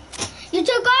ours. You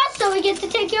took ours, so we get to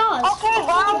take yours. Okay,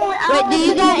 Wait, do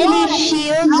you got any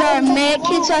shields or med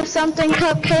kits or something,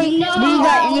 Cupcake? No. Do you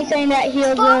got anything that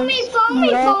heals us?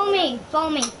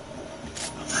 Phone me.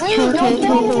 Okay,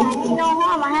 No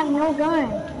harm, I have no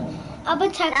gun. I'll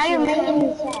protect you. Now you're making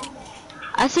me sad.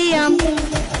 I see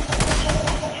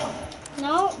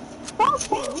No.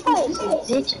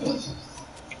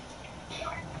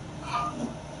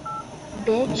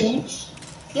 Bitch.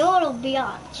 You little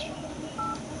biatch.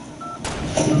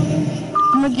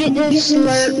 I'm gonna get this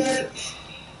slurp.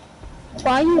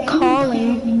 Why are you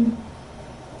calling?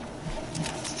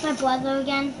 My brother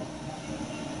again.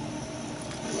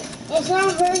 It's not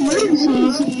her.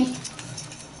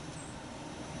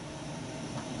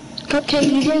 Cupcake,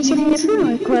 you didn't send me a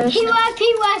friend request. He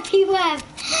left.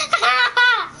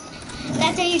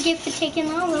 That's how you get for taking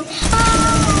our loot.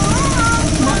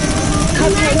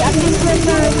 Cupcake, I think my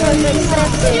friend request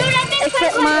accepted. Dude, Epic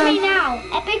Fun quest me now.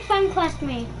 Epic Fun quest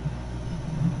me.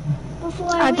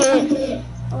 Before I did.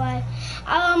 Alright.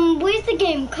 Where's the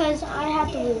game? Cause I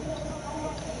have to leave.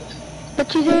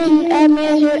 But you didn't add me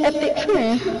as your epic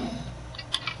friend.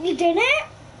 You didn't?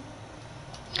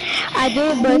 I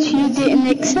did, but you didn't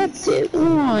accept it.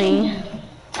 Why?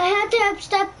 I had to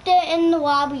accept it in the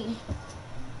lobby.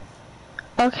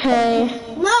 Okay.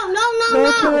 No.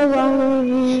 Go to the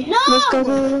lobby. No. Let's go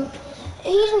to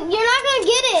You're not gonna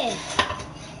get it.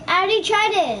 I already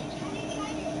tried it.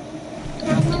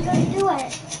 I'm not gonna do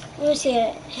it. Let me see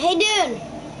it. Hey, dude.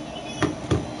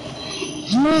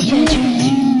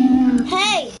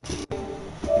 Hey.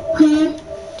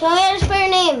 Tell me how to spell your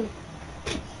name.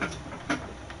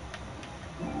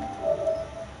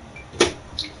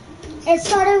 It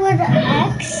started with an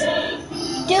X.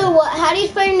 Dude, how do you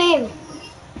spell your name?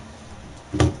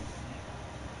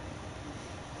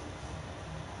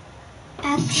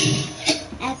 X.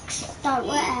 Start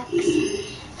with X.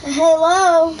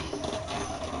 Hello.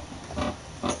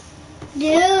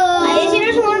 Dude. I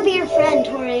just want to be your friend,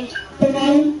 Tori.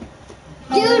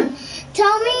 Dude,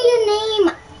 tell me your name.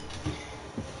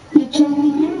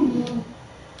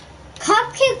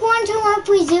 Cupcake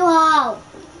 12130.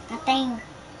 Nothing.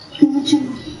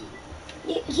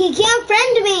 He can't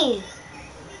friend me.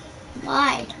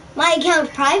 Why? My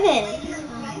account's private.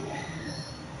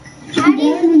 How do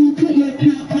you...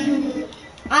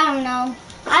 I don't know.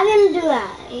 I didn't do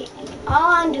that.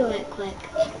 I'll undo it quick.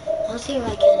 I'll see if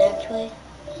I can actually.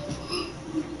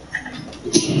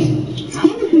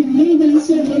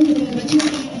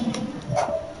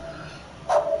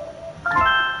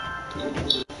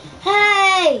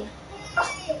 Hey!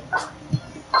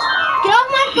 Get off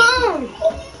my phone!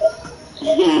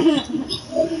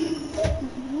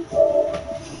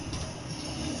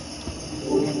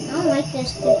 I don't like this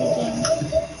stupid game.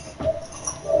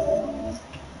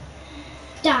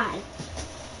 Die.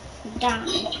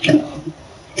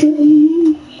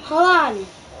 Hold on.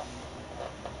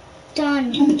 Done.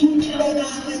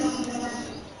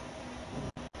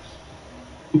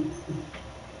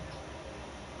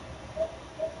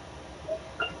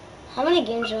 How many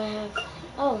games do I have?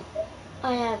 Oh,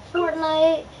 I have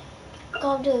Fortnite,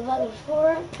 Call of Duty Black Ops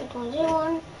 4,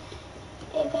 H1Z1,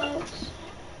 Apex,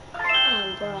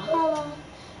 Brawlhalla,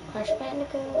 Crash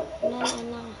Bandicoot, no.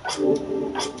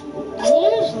 Did he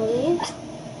just leave?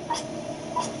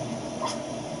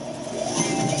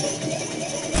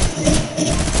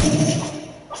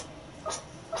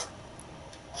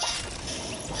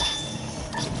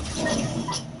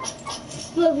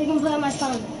 Look, we can play on my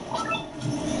phone.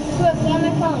 Look, play on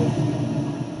my phone.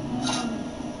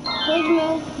 Please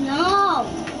move. No.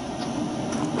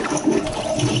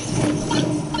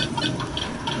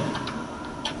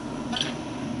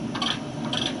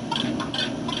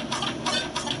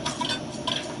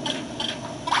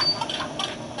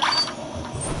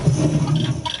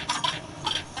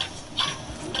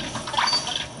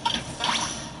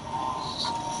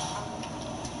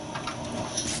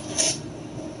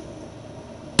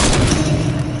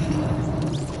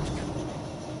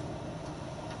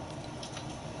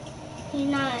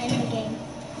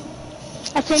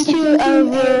 I sent you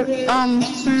over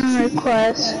friend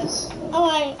request.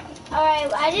 Alright,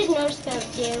 I just noticed that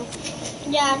too.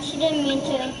 Yeah, she didn't mean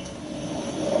to.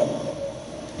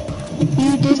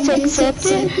 You just accept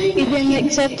it? You didn't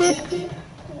accept it?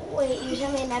 Wait, you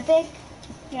sent me an epic?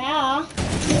 Yeah.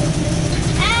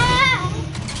 Ah!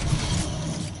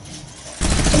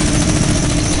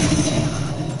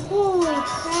 Holy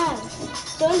crap.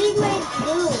 Don't take my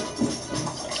blue.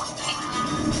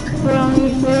 We're only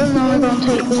gonna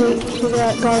take loot to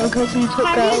that guy because he took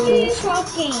How that do you loot. use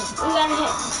walking? We gotta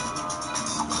hit.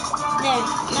 There,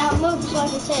 now move so I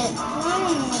can sit.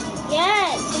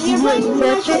 Yes, if you're playing with my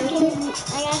walking,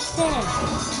 I gotta sit.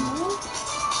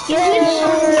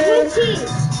 Switch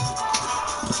seats.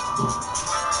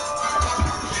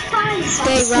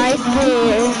 Stay right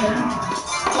there.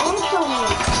 Don't kill me.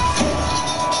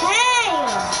 Hey!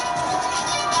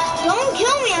 Don't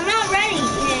kill me, I'm not ready,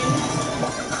 kid.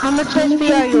 How much HP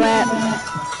are you at?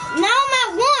 Now I'm at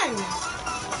 1.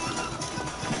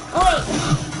 Oh wait,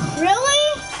 really?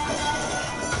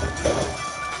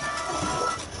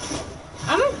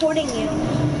 I'm reporting you.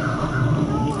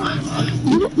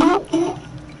 You up?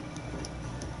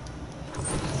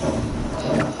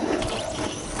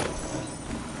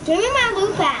 Give me my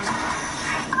loot back.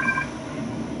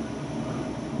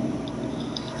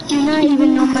 You're not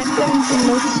even on my friends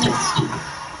list.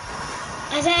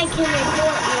 I said I can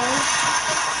report you.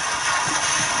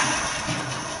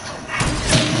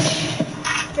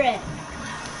 Fred.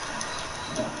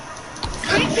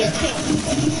 Frank is king.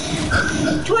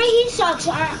 Tori, he sucks.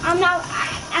 I'm not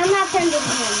friends with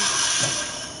him.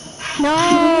 No.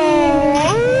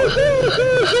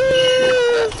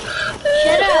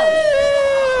 Shut up.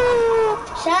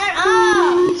 Shut up.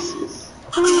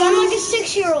 I'm like a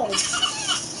 6-year-old.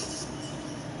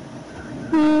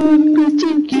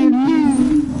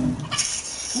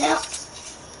 No.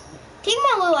 Take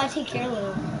my loot, I take your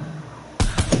loot.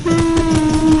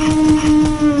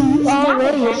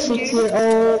 Already a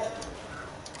 6-year-old.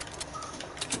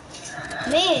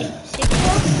 Me,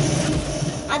 6-year-old?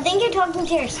 I think you're talking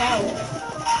to yourself.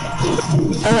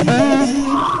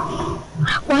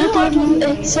 Why didn't you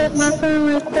accept my friend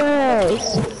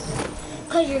request?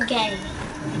 Because you're gay.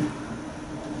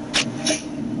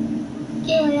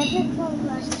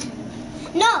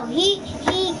 No, he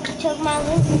took my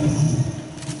loot.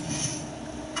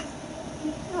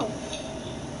 No.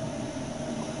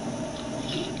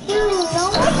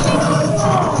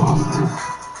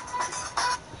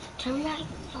 Turn my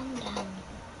phone down.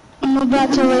 I'm about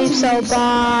to leave, so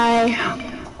bye.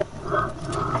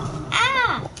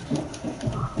 Ah!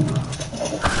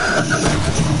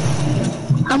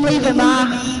 I'm leaving,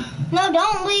 bye. No,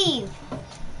 don't leave.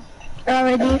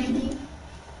 Already?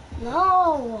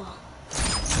 No.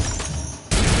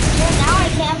 Well, now I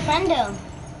can't friend him.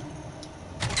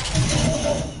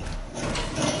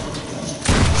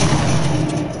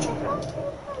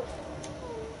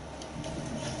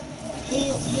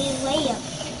 He's way up.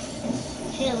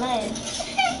 He's left.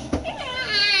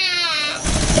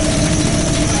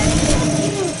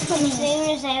 As soon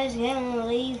as I was gonna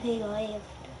leave, he left.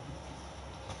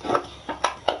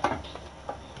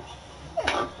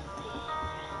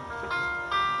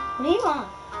 What do you want?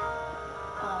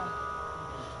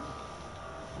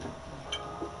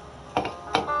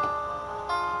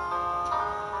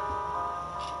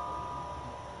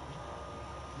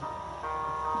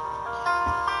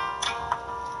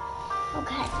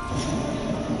 Okay.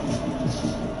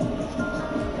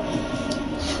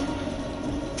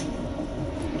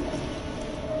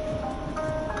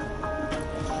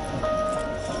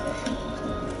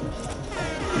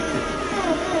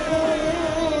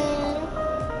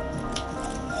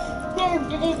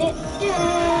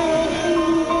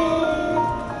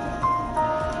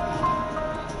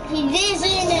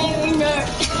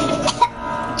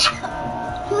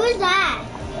 Who's that?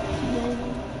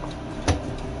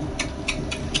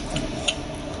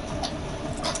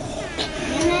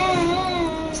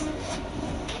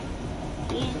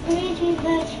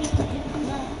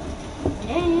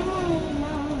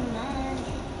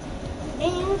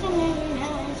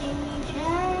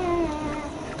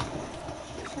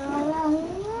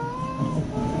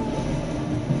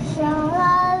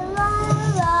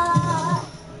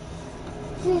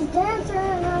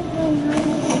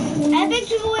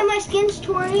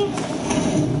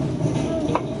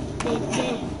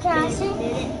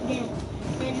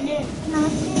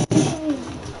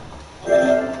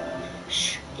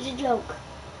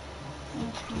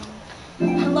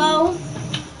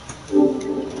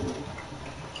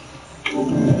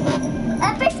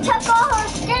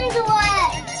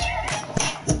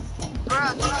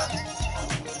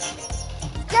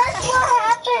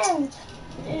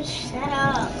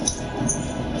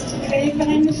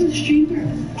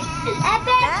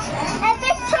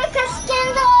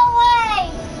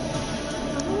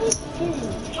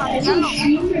 I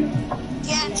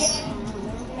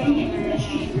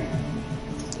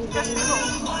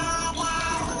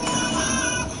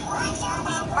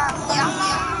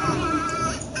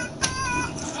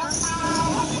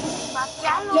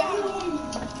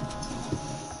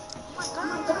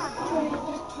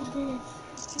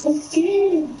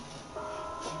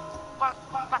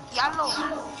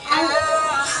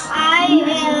am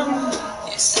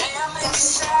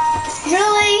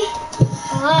really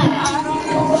what?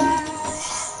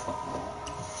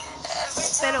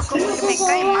 Pero como que me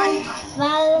cae mal.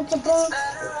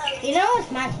 You know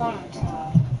it's my fault.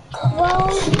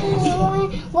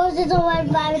 Was it the word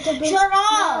vegetable? Shut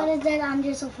up! What is it? I'm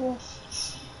just a fool.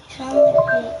 Shut up.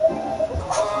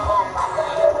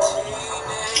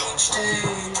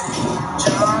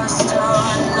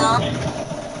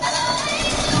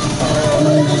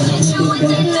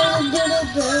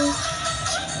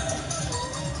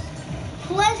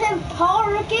 Pleasant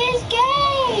Park is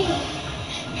gay!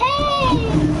 Hey!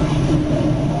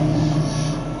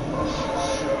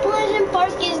 Pleasant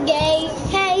Park is gay!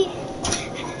 Hey!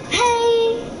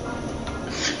 Hey!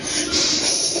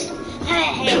 Hey,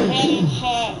 hey, hey,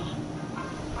 hey!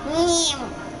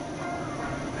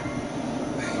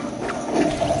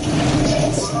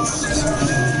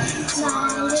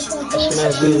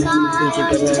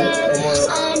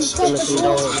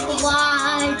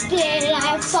 Why did I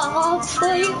fall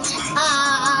for you?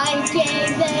 I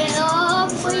gave it all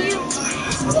for you.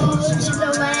 Roses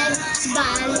are red,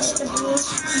 violets are blue.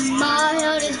 My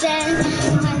heart is dead.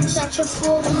 I'm such a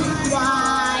fool.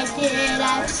 Why did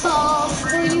I fall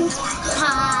for you?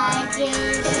 I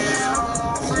gave it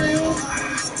all for you.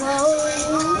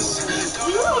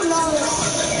 You don't know this.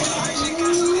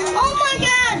 Oh my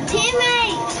God,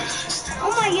 teammate!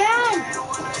 Oh my God!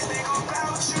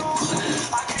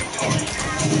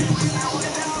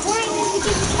 Where did you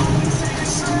get?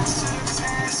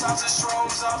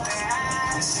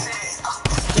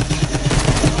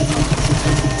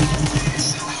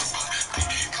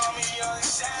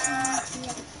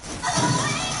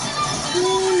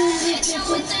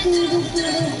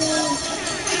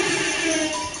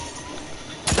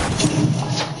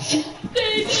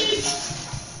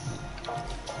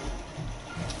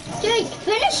 Dude,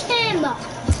 finish him!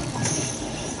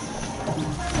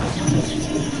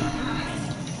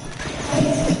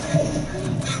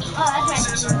 Oh,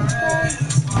 that's right.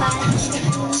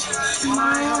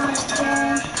 My heart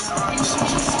dead.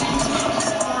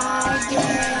 Why did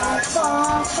I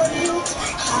fall for you?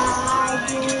 I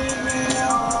did it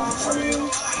all for you.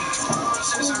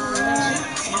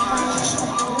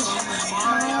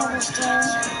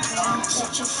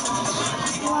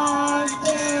 Why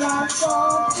did I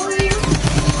fall for you?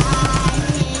 I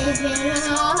gave it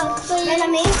all for you.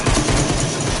 Enemy.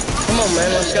 Come on, man,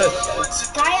 let's go.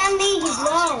 Guy on me, he's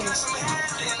low.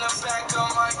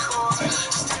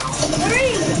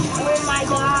 Hurry! Oh my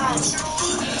God.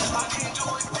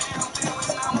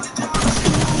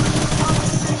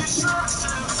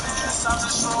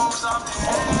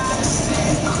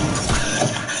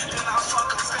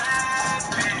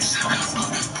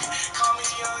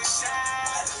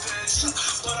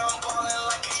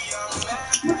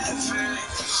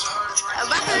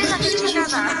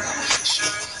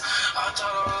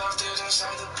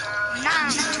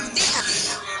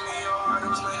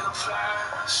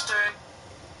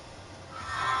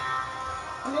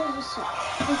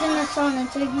 It's in the song.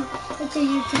 It's a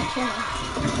YouTube channel.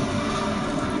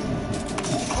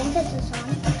 I think it's a song.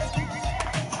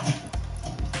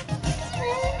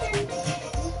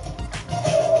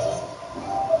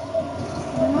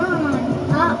 Come on,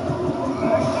 up.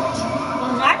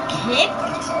 Was that kicked?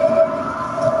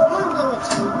 I'm gonna go with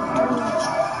some.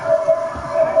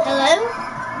 Hello?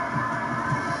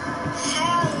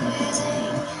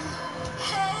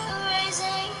 Hell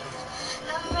raising,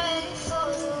 I'm ready for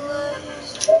the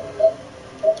worst.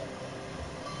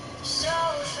 So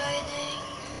frightening,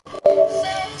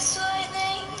 face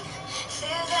whitening,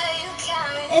 feel that you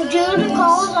carry. If Judah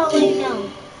calls, I'll let you know.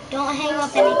 Don't hang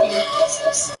up anything.